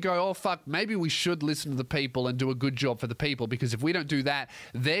maybe go, oh, fuck, maybe we should listen to the people and do a good job for the people, because if we don't do that,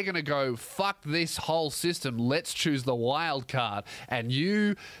 they're going to go, fuck this whole system. Let's choose the wild card. And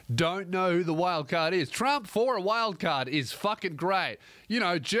you don't know who the wild card is. Trump for a wild card is fucking great. You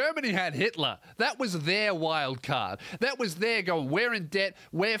know, Germany had Hitler. That was their wild card. That was their going, we're in debt,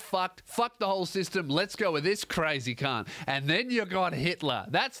 we're fucked, fuck the whole system, let's go with this crazy cunt. And then you got Hitler.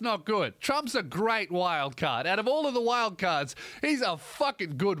 That's not good. Trump's a great wild card. Out of all of the wild cards, he's a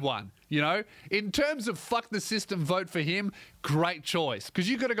fucking good one. You know, in terms of fuck the system, vote for him, great choice. Because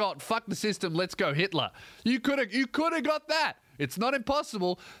you could have got fuck the system, let's go Hitler. You could have got that. It's not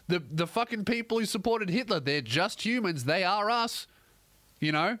impossible. The fucking people who supported Hitler, they're just humans. They are us.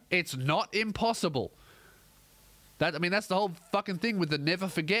 You know, it's not impossible. I mean, that's the whole fucking thing with the never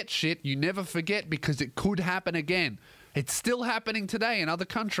forget shit. You never forget because it could happen again. It's still happening today in other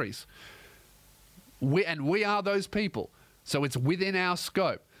countries. We are those people. So it's within our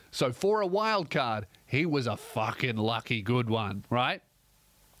scope. So for a wild card, he was a fucking lucky good one, right?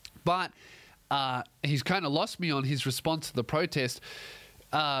 But he's kind of lost me on his response to the protest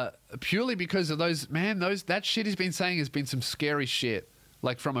purely because of that shit he's been saying has been some scary shit.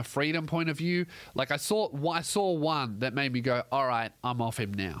 Like from a freedom point of view, like I saw one that made me go, all right, I'm off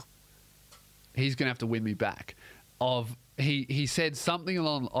him now. He's going to have to win me back. He said something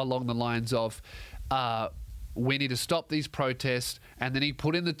along the lines of, we need to stop these protests. And then he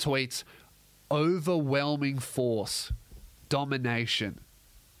put in the tweets, overwhelming force, domination.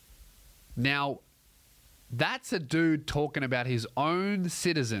 Now, that's a dude talking about his own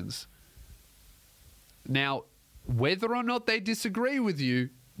citizens. Now, whether or not they disagree with you,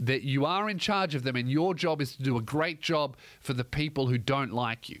 that you are in charge of them and your job is to do a great job for the people who don't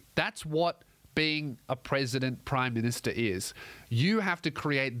like you. That's what being a president, prime minister is. You have to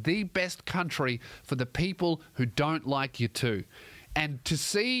create the best country for the people who don't like you too. And to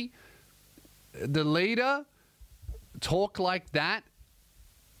see the leader talk like that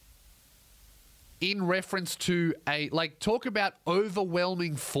in reference to talk about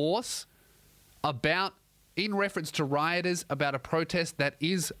overwhelming force in reference to rioters about a protest that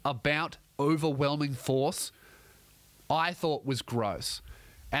is about overwhelming force, I thought was gross.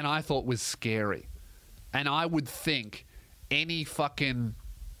 And I thought was scary. And I would think any fucking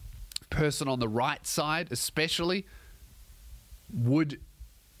person on the right side especially would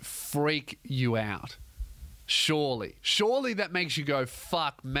freak you out. Surely that makes you go,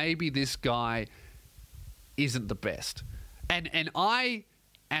 fuck, maybe this guy isn't the best. And I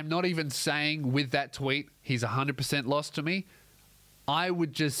am not even saying with that tweet he's 100% lost to me.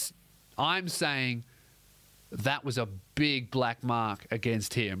 I'm saying that was a big black mark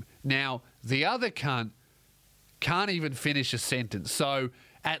against him. Now, the other cunt can't even finish a sentence. So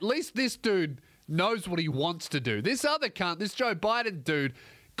at least this dude knows what he wants to do. This other cunt, this Joe Biden dude,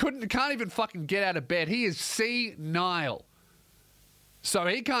 can't even fucking get out of bed. He is senile. So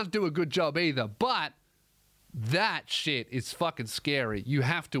he can't do a good job either. But that shit is fucking scary. You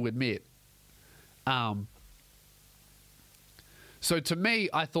have to admit. So to me,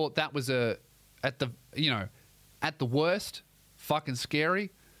 I thought that was at the worst, fucking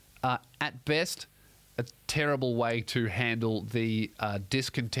scary. At best, a terrible way to handle the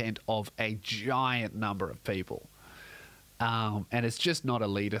discontent of a giant number of people. And it's just not a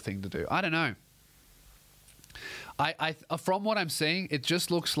leader thing to do. I don't know. I from what I'm seeing, it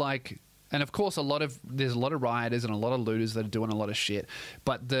just looks like, and of course, there's a lot of rioters and a lot of looters that are doing a lot of shit.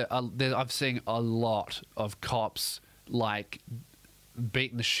 But I've seen a lot of cops like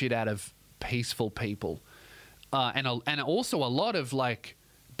beating the shit out of peaceful people, and also a lot of like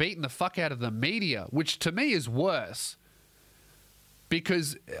beating the fuck out of the media, which to me is worse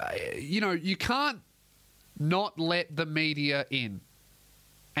because you can't not let the media in,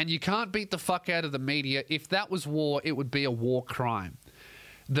 and you can't beat the fuck out of the media. If that was war, it would be a war crime.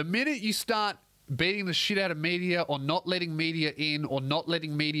 The minute you start beating the shit out of media or not letting media in or not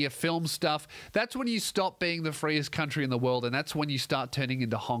letting media film stuff, that's when you stop being the freest country in the world, and that's when you start turning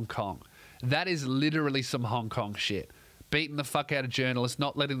into Hong Kong. That is literally some Hong Kong shit. Beating the fuck out of journalists,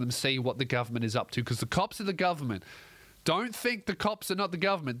 not letting them see what the government is up to, because the cops are the government. Don't think the cops are not the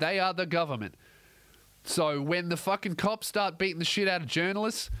government. They are the government. So when the fucking cops start beating the shit out of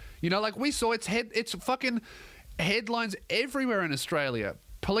journalists, like we saw, it's fucking headlines everywhere in Australia.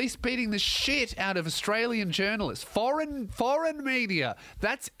 Police beating the shit out of Australian journalists. Foreign media.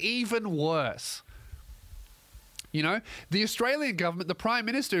 That's even worse. You know, the Australian government, the Prime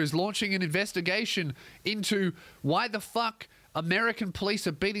Minister is launching an investigation into why the fuck American police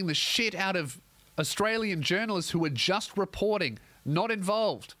are beating the shit out of Australian journalists who are just reporting, not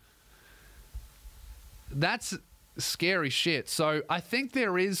involved. That's scary shit. So I think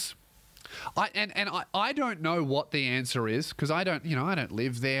there is... I don't know what the answer is, because I don't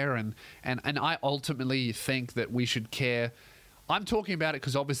live there, and I ultimately think that we should care. I'm talking about it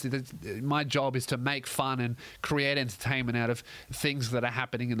because obviously my job is to make fun and create entertainment out of things that are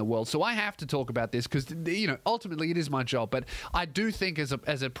happening in the world. So I have to talk about this because, ultimately it is my job. But I do think as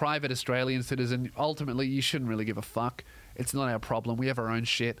a private Australian citizen, ultimately you shouldn't really give a fuck. It's not our problem. We have our own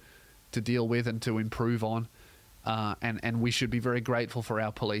shit to deal with and to improve on. And we should be very grateful for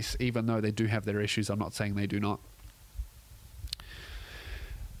our police, even though they do have their issues. I'm not saying they do not.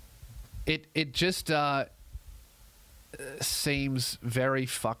 It just seems very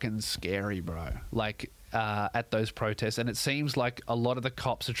fucking scary, bro. Like at those protests, and it seems like a lot of the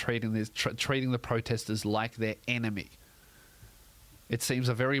cops are treating the protesters like their enemy. It seems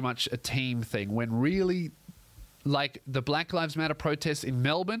very much a team thing, when really, like the Black Lives Matter protests in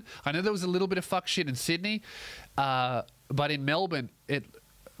Melbourne, I know there was a little bit of fuck shit in Sydney, but in Melbourne,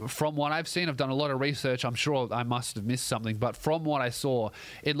 from what I've seen, I've done a lot of research. I'm sure I must have missed something, but from what I saw,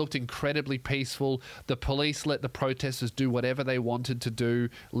 it looked incredibly peaceful. The police let the protesters do whatever they wanted to do,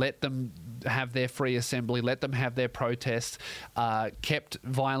 let them have their free assembly, let them have their protests, kept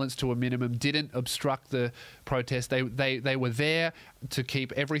violence to a minimum, didn't obstruct the protest. They were there to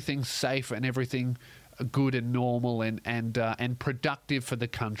keep everything safe and everything good and normal and productive for the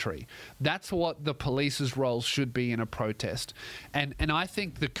country. That's what the police's role should be in a protest. And I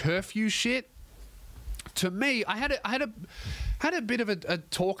think the curfew shit, to me, I had a bit of a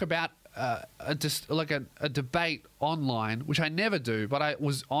talk about a debate online, which I never do, but I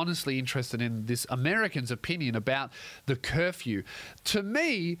was honestly interested in this American's opinion about the curfew. To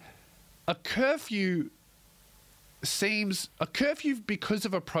me, a curfew because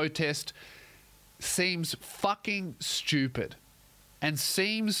of a protest seems fucking stupid and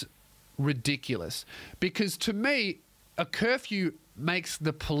seems ridiculous, because to me a curfew makes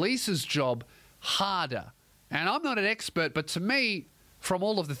the police's job harder. And I'm not an expert, but to me, from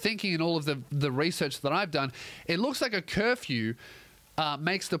all of the thinking and all of the research that I've done, it looks like a curfew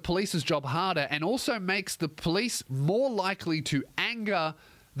makes the police's job harder, and also makes the police more likely to anger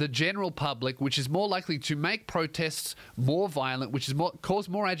the general public, which is more likely to make protests more violent, which is cause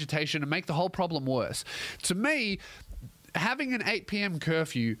more agitation and make the whole problem worse. To me, having an 8 p.m.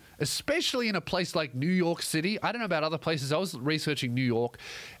 curfew, especially in a place like New York City, I don't know about other places, I was researching New York,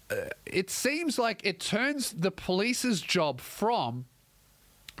 it seems like it turns the police's job from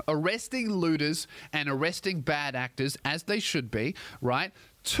arresting looters and arresting bad actors, as they should be, right,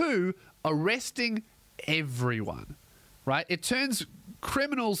 to arresting everyone, right? It turns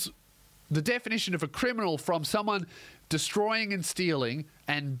criminals, the definition of a criminal, from someone destroying and stealing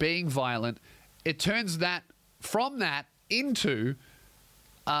and being violent, it turns that from that into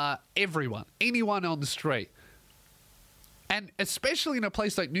everyone, anyone on the street. And especially in a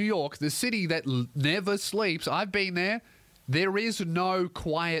place like New York, the city that never sleeps, I've been there, there is no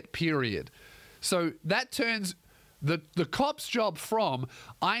quiet period. So that turns the cop's job from,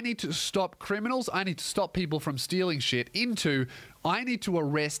 I need to stop criminals, I need to stop people from stealing shit, into, I need to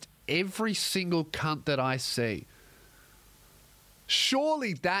arrest every single cunt that I see.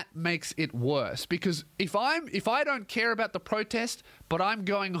 Surely that makes it worse, because if I don't care about the protest, but I'm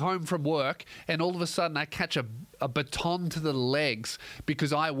going home from work and all of a sudden I catch a baton to the legs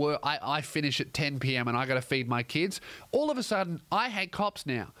because I finish at 10 p.m. and I got to feed my kids, all of a sudden I hate cops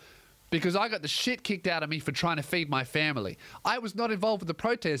now, because I got the shit kicked out of me for trying to feed my family. I was not involved with the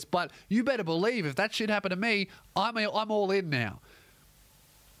protest, but you better believe if that shit happened to me, I'm all in now.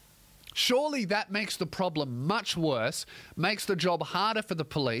 Surely that makes the problem much worse, makes the job harder for the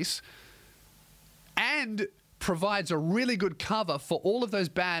police, and provides a really good cover for all of those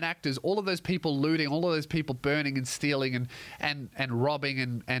bad actors, all of those people looting, all of those people burning and stealing and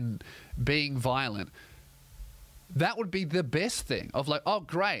robbing and being violent. That would be the best thing, of like, oh,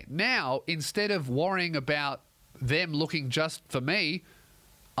 great. Now, instead of worrying about them looking just for me,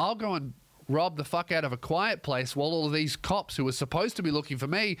 I'll go and rob the fuck out of a quiet place while all of these cops who are supposed to be looking for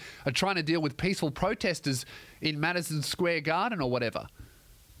me are trying to deal with peaceful protesters in Madison Square Garden or whatever.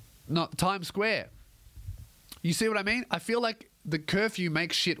 Not Times Square. You see what I mean? I feel like the curfew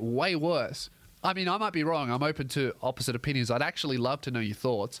makes shit way worse. I mean, I might be wrong. I'm open to opposite opinions. I'd actually love to know your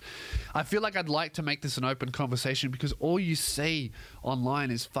thoughts. I feel like I'd like to make this an open conversation because all you see online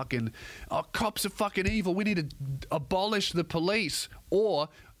is fucking, oh, cops are fucking evil. We need to abolish the police. Or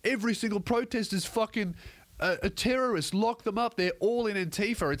every single protest is fucking a terrorist. Lock them up. They're all in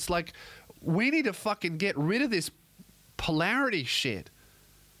Antifa. It's like, we need to fucking get rid of this polarity shit.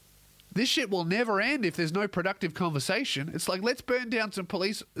 This shit will never end if there's no productive conversation. It's like, let's burn down some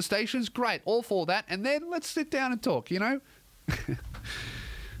police stations. Great, all for that. And then let's sit down and talk, you know?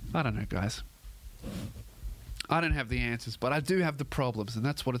 I don't know, guys. I don't have the answers, but I do have the problems, and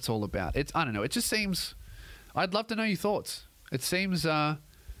that's what it's all about. I don't know. It just seems... I'd love to know your thoughts. It seems to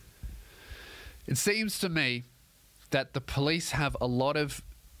me that the police have a lot of...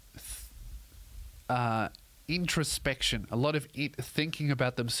 introspection, a lot of thinking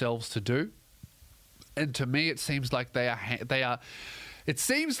about themselves to do, and to me it seems like they are it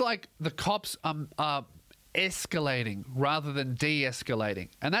seems like the cops are escalating rather than de-escalating,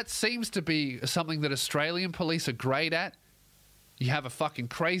 and that seems to be something that Australian police are great at. You have a fucking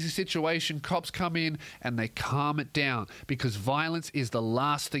crazy situation, cops come in and they calm it down because violence is the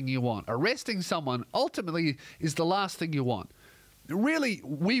last thing you want. Arresting someone ultimately is the last thing you want. Really,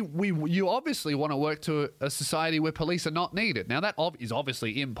 you obviously want to work to a society where police are not needed. Now, that is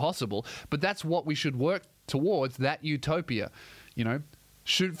obviously impossible, but that's what we should work towards, that utopia. You know,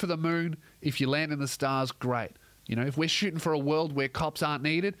 shoot for the moon. If you land in the stars, great. You know, if we're shooting for a world where cops aren't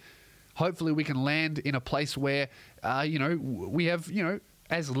needed, hopefully we can land in a place where, you know, we have, you know,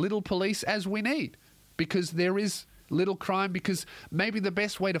 as little police as we need, because there is little crime, because maybe the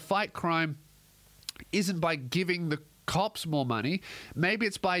best way to fight crime isn't by giving the cops more money. Maybe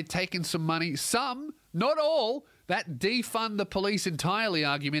it's by taking some money. Some, not all. That defund the police entirely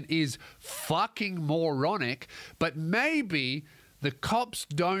argument is fucking moronic, but maybe the cops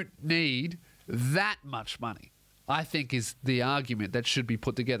don't need that much money, I think, is the argument that should be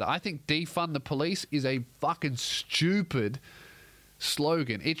put together. I think defund the police is a fucking stupid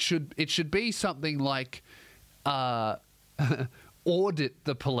slogan. It should be something like audit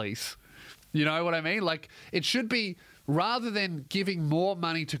the police. You know what I mean? Like, it should be, rather than giving more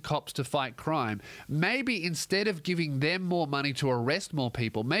money to cops to fight crime, maybe instead of giving them more money to arrest more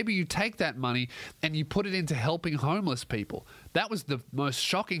people, maybe you take that money and you put it into helping homeless people. That was the most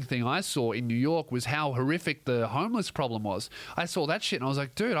shocking thing I saw in New York, was how horrific the homeless problem was. I saw that shit and I was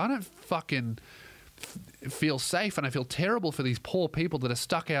like, dude, I don't fucking feel safe, and I feel terrible for these poor people that are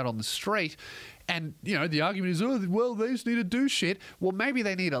stuck out on the street. And, you know, the argument is, oh, well, they just need to do shit. Well, maybe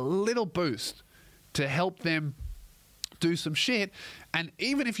they need a little boost to help them do some shit. And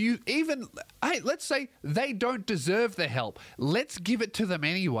even if you, hey, let's say they don't deserve the help, let's give it to them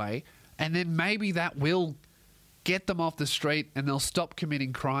anyway, and then maybe that will get them off the street and they'll stop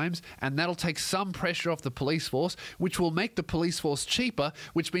committing crimes, and that'll take some pressure off the police force, which will make the police force cheaper,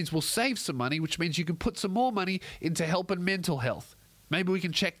 which means we'll save some money, which means you can put some more money into helping mental health. Maybe we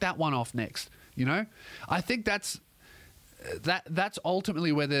can check that one off next, you know? I think that's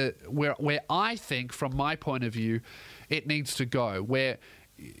ultimately where I think, from my point of view, it needs to go, where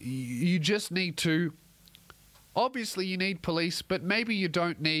you just need to, obviously you need police, but maybe you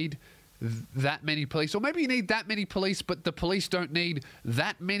don't need that many police, or maybe you need that many police, but the police don't need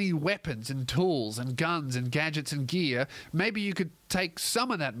that many weapons and tools and guns and gadgets and gear. Maybe you could take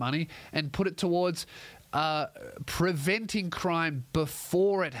some of that money and put it towards preventing crime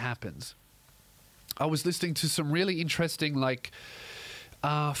before it happens. I was listening to some really interesting, like,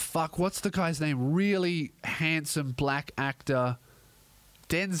 what's the guy's name? Really handsome black actor,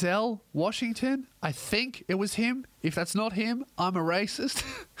 Denzel Washington. I think it was him. If that's not him, I'm a racist.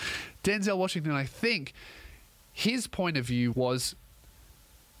 Denzel Washington, I think his point of view was,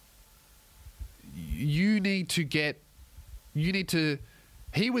 he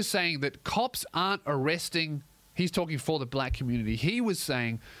was saying that cops aren't arresting, he's talking for the black community. He was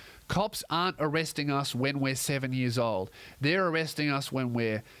saying cops aren't arresting us when we're 7 years old. They're arresting us when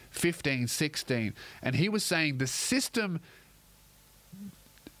we're 15, 16. And he was saying the system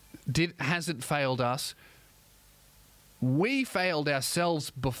hasn't failed us. We failed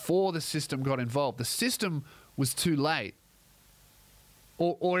ourselves before the system got involved. The system was too late.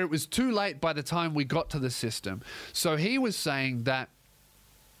 Or it was too late by the time we got to the system. So he was saying that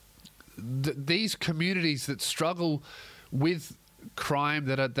these communities that struggle with crime,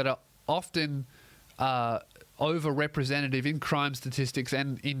 that are often overrepresentative in crime statistics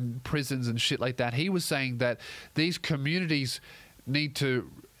and in prisons and shit like that, he was saying that these communities need to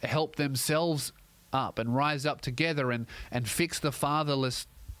help themselves up and rise up together and fix the fatherlessness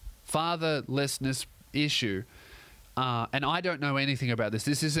issue and I don't know anything about this.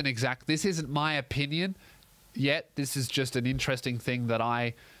 This isn't my opinion yet. This is just an interesting thing that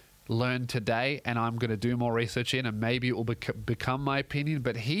I learned today, and I'm going to do more research in, and maybe it will become my opinion.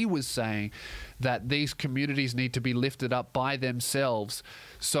 But he was saying that these communities need to be lifted up by themselves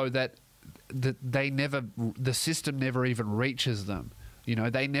so that the system never even reaches them. You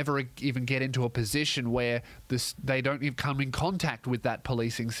know, they never even get into a position where they don't even come in contact with that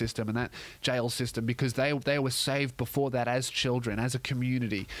policing system and that jail system, because they were saved before that as children, as a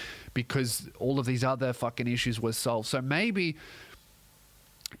community, because all of these other fucking issues were solved. So maybe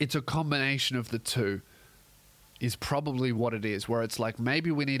it's a combination of the two is probably what it is, where it's like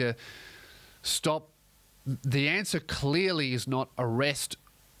maybe we need to stop. The answer clearly is not arrest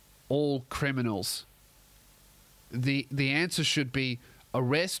all criminals. The answer should be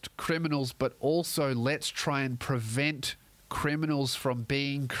arrest criminals, but also let's try and prevent criminals from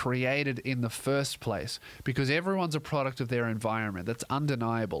being created in the first place, because everyone's a product of their environment. That's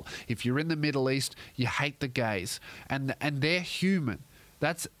undeniable. If you're in the Middle East, you hate the gays, and they're human.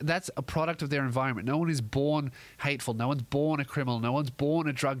 That's a product of their environment. No one is born hateful. No one's born a criminal. No one's born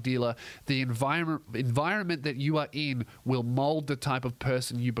a drug dealer. The environment that you are in will mold the type of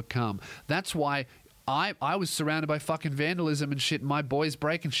person you become. That's why I was surrounded by fucking vandalism and shit, and my boys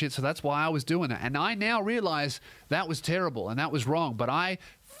breaking shit, so that's why I was doing that. And I now realize that was terrible and that was wrong, but I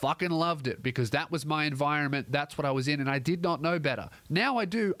fucking loved it because that was my environment. That's what I was in, and I did not know better. Now I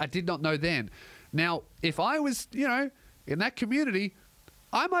do. I did not know then. Now, if I was, you know, in that community,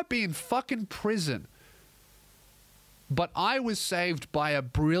 I might be in fucking prison. But I was saved by a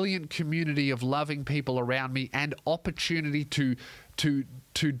brilliant community of loving people around me and opportunity to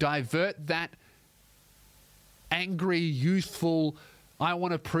divert that angry, youthful, I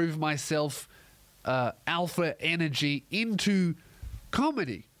want to prove myself, alpha energy into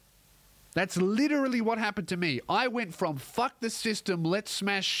comedy. That's literally what happened to me. I went from fuck the system, let's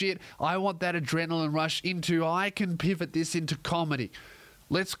smash shit, I want that adrenaline rush, into I can pivot this into comedy.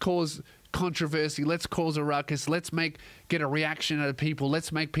 Let's cause controversy. Let's cause a ruckus. Let's get a reaction out of people.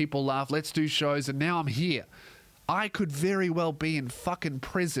 Let's make people laugh. Let's do shows. And now I'm here. I could very well be in fucking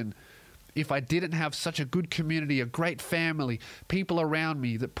prison if I didn't have such a good community, a great family, people around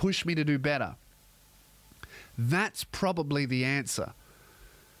me that push me to do better. That's probably the answer.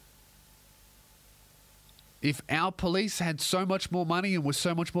 If our police had so much more money and was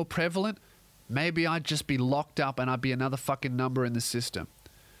so much more prevalent, maybe I'd just be locked up and I'd be another fucking number in the system.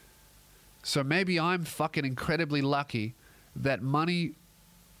 So maybe I'm fucking incredibly lucky that money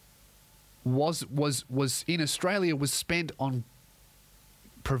was in Australia was spent on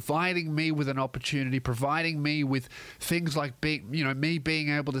providing me with an opportunity, providing me with things like me being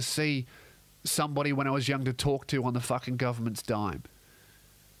able to see somebody when I was young to talk to on the fucking government's dime.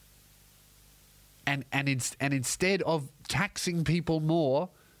 And instead of taxing people more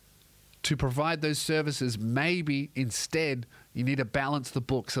to provide those services, maybe instead you need to balance the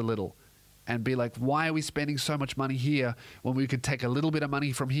books a little and be like, why are we spending so much money here when we could take a little bit of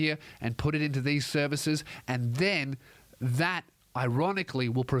money from here and put it into these services? And then that, ironically,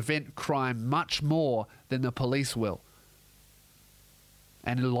 will prevent crime much more than the police will.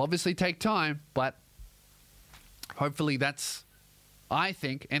 And it'll obviously take time, but hopefully that's, I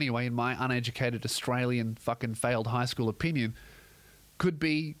think, anyway, in my uneducated Australian fucking failed high school opinion, could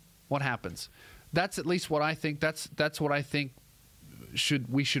be what happens. That's at least what I think. That's what I think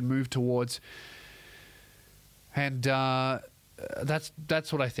we should move towards. And that's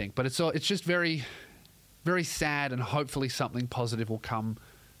what I think. But it's just very, very sad, and hopefully something positive will come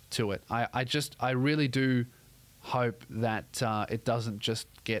to it. I really do hope that it doesn't just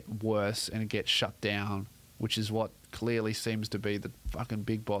get worse and get shut down, which is what clearly seems to be the fucking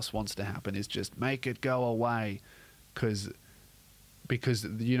big boss wants to happen, is just make it go away. Because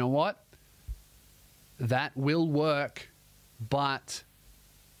you know what? That will work, but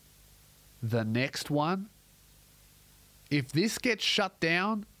the next one, if this gets shut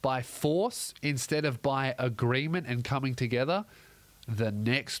down by force instead of by agreement and coming together, the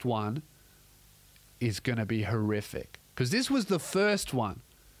next one is going to be horrific. Because this was the first one,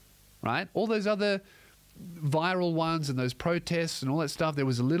 right? All those other viral ones and those protests and all that stuff, there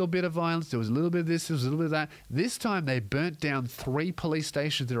was a little bit of violence, there was a little bit of this, there was a little bit of that. This time they burnt down 3 police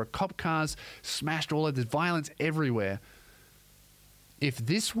stations, there were cop cars, smashed all of this, violence everywhere. If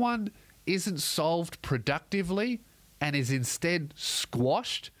this one isn't solved productively and is instead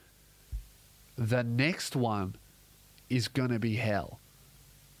squashed, the next one is going to be hell.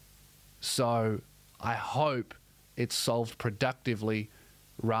 So I hope it's solved productively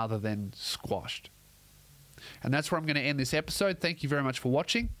rather than squashed. And that's where I'm going to end this episode. Thank you very much for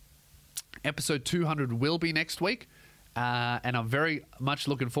watching. Episode 200 will be next week. And I'm very much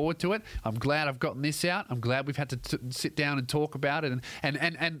looking forward to it. I'm glad I've gotten this out. I'm glad we've had to sit down and talk about it.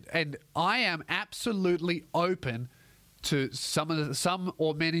 And I am absolutely open to some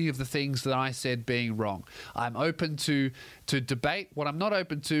or many of the things that I said being wrong. I'm open to debate. What I'm not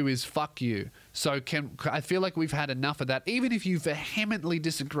open to is fuck you. So I feel like we've had enough of that. Even if you vehemently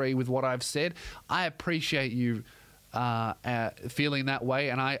disagree with what I've said, I appreciate you feeling that way,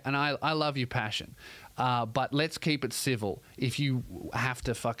 and I love your passion. But let's keep it civil if you have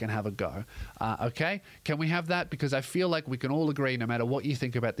to fucking have a go. Okay? Can we have that? Because I feel like we can all agree, no matter what you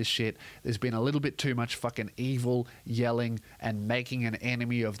think about this shit, there's been a little bit too much fucking evil yelling and making an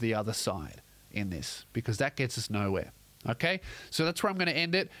enemy of the other side in this, because that gets us nowhere. Okay, so that's where I'm going to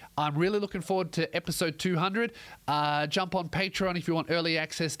end it. I'm really looking forward to episode 200. Jump on Patreon if you want early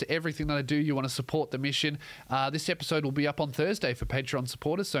access to everything that I do. You want to support the mission. This episode will be up on Thursday for Patreon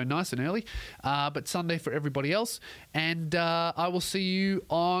supporters, so nice and early, but Sunday for everybody else. And I will see you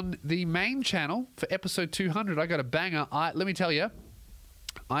on the main channel for episode 200. I got a banger. Let me tell you,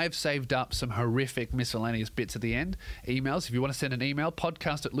 I've saved up some horrific miscellaneous bits at the end. Emails. If you want to send an email,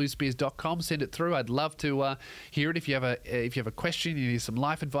 podcast@loosespears.com. Send it through. I'd love to hear it. If you have a question, you need some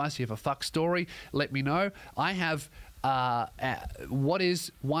life advice, you have a fuck story, let me know. I have what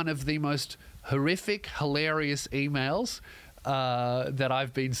is one of the most horrific, hilarious emails that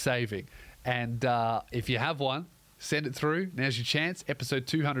I've been saving. And if you have one, send it through. Now's your chance. Episode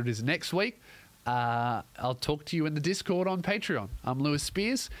 200 is next week. I'll talk to you in the Discord on Patreon. I'm Lewis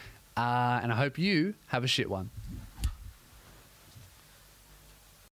Spears, and I hope you have a shit one.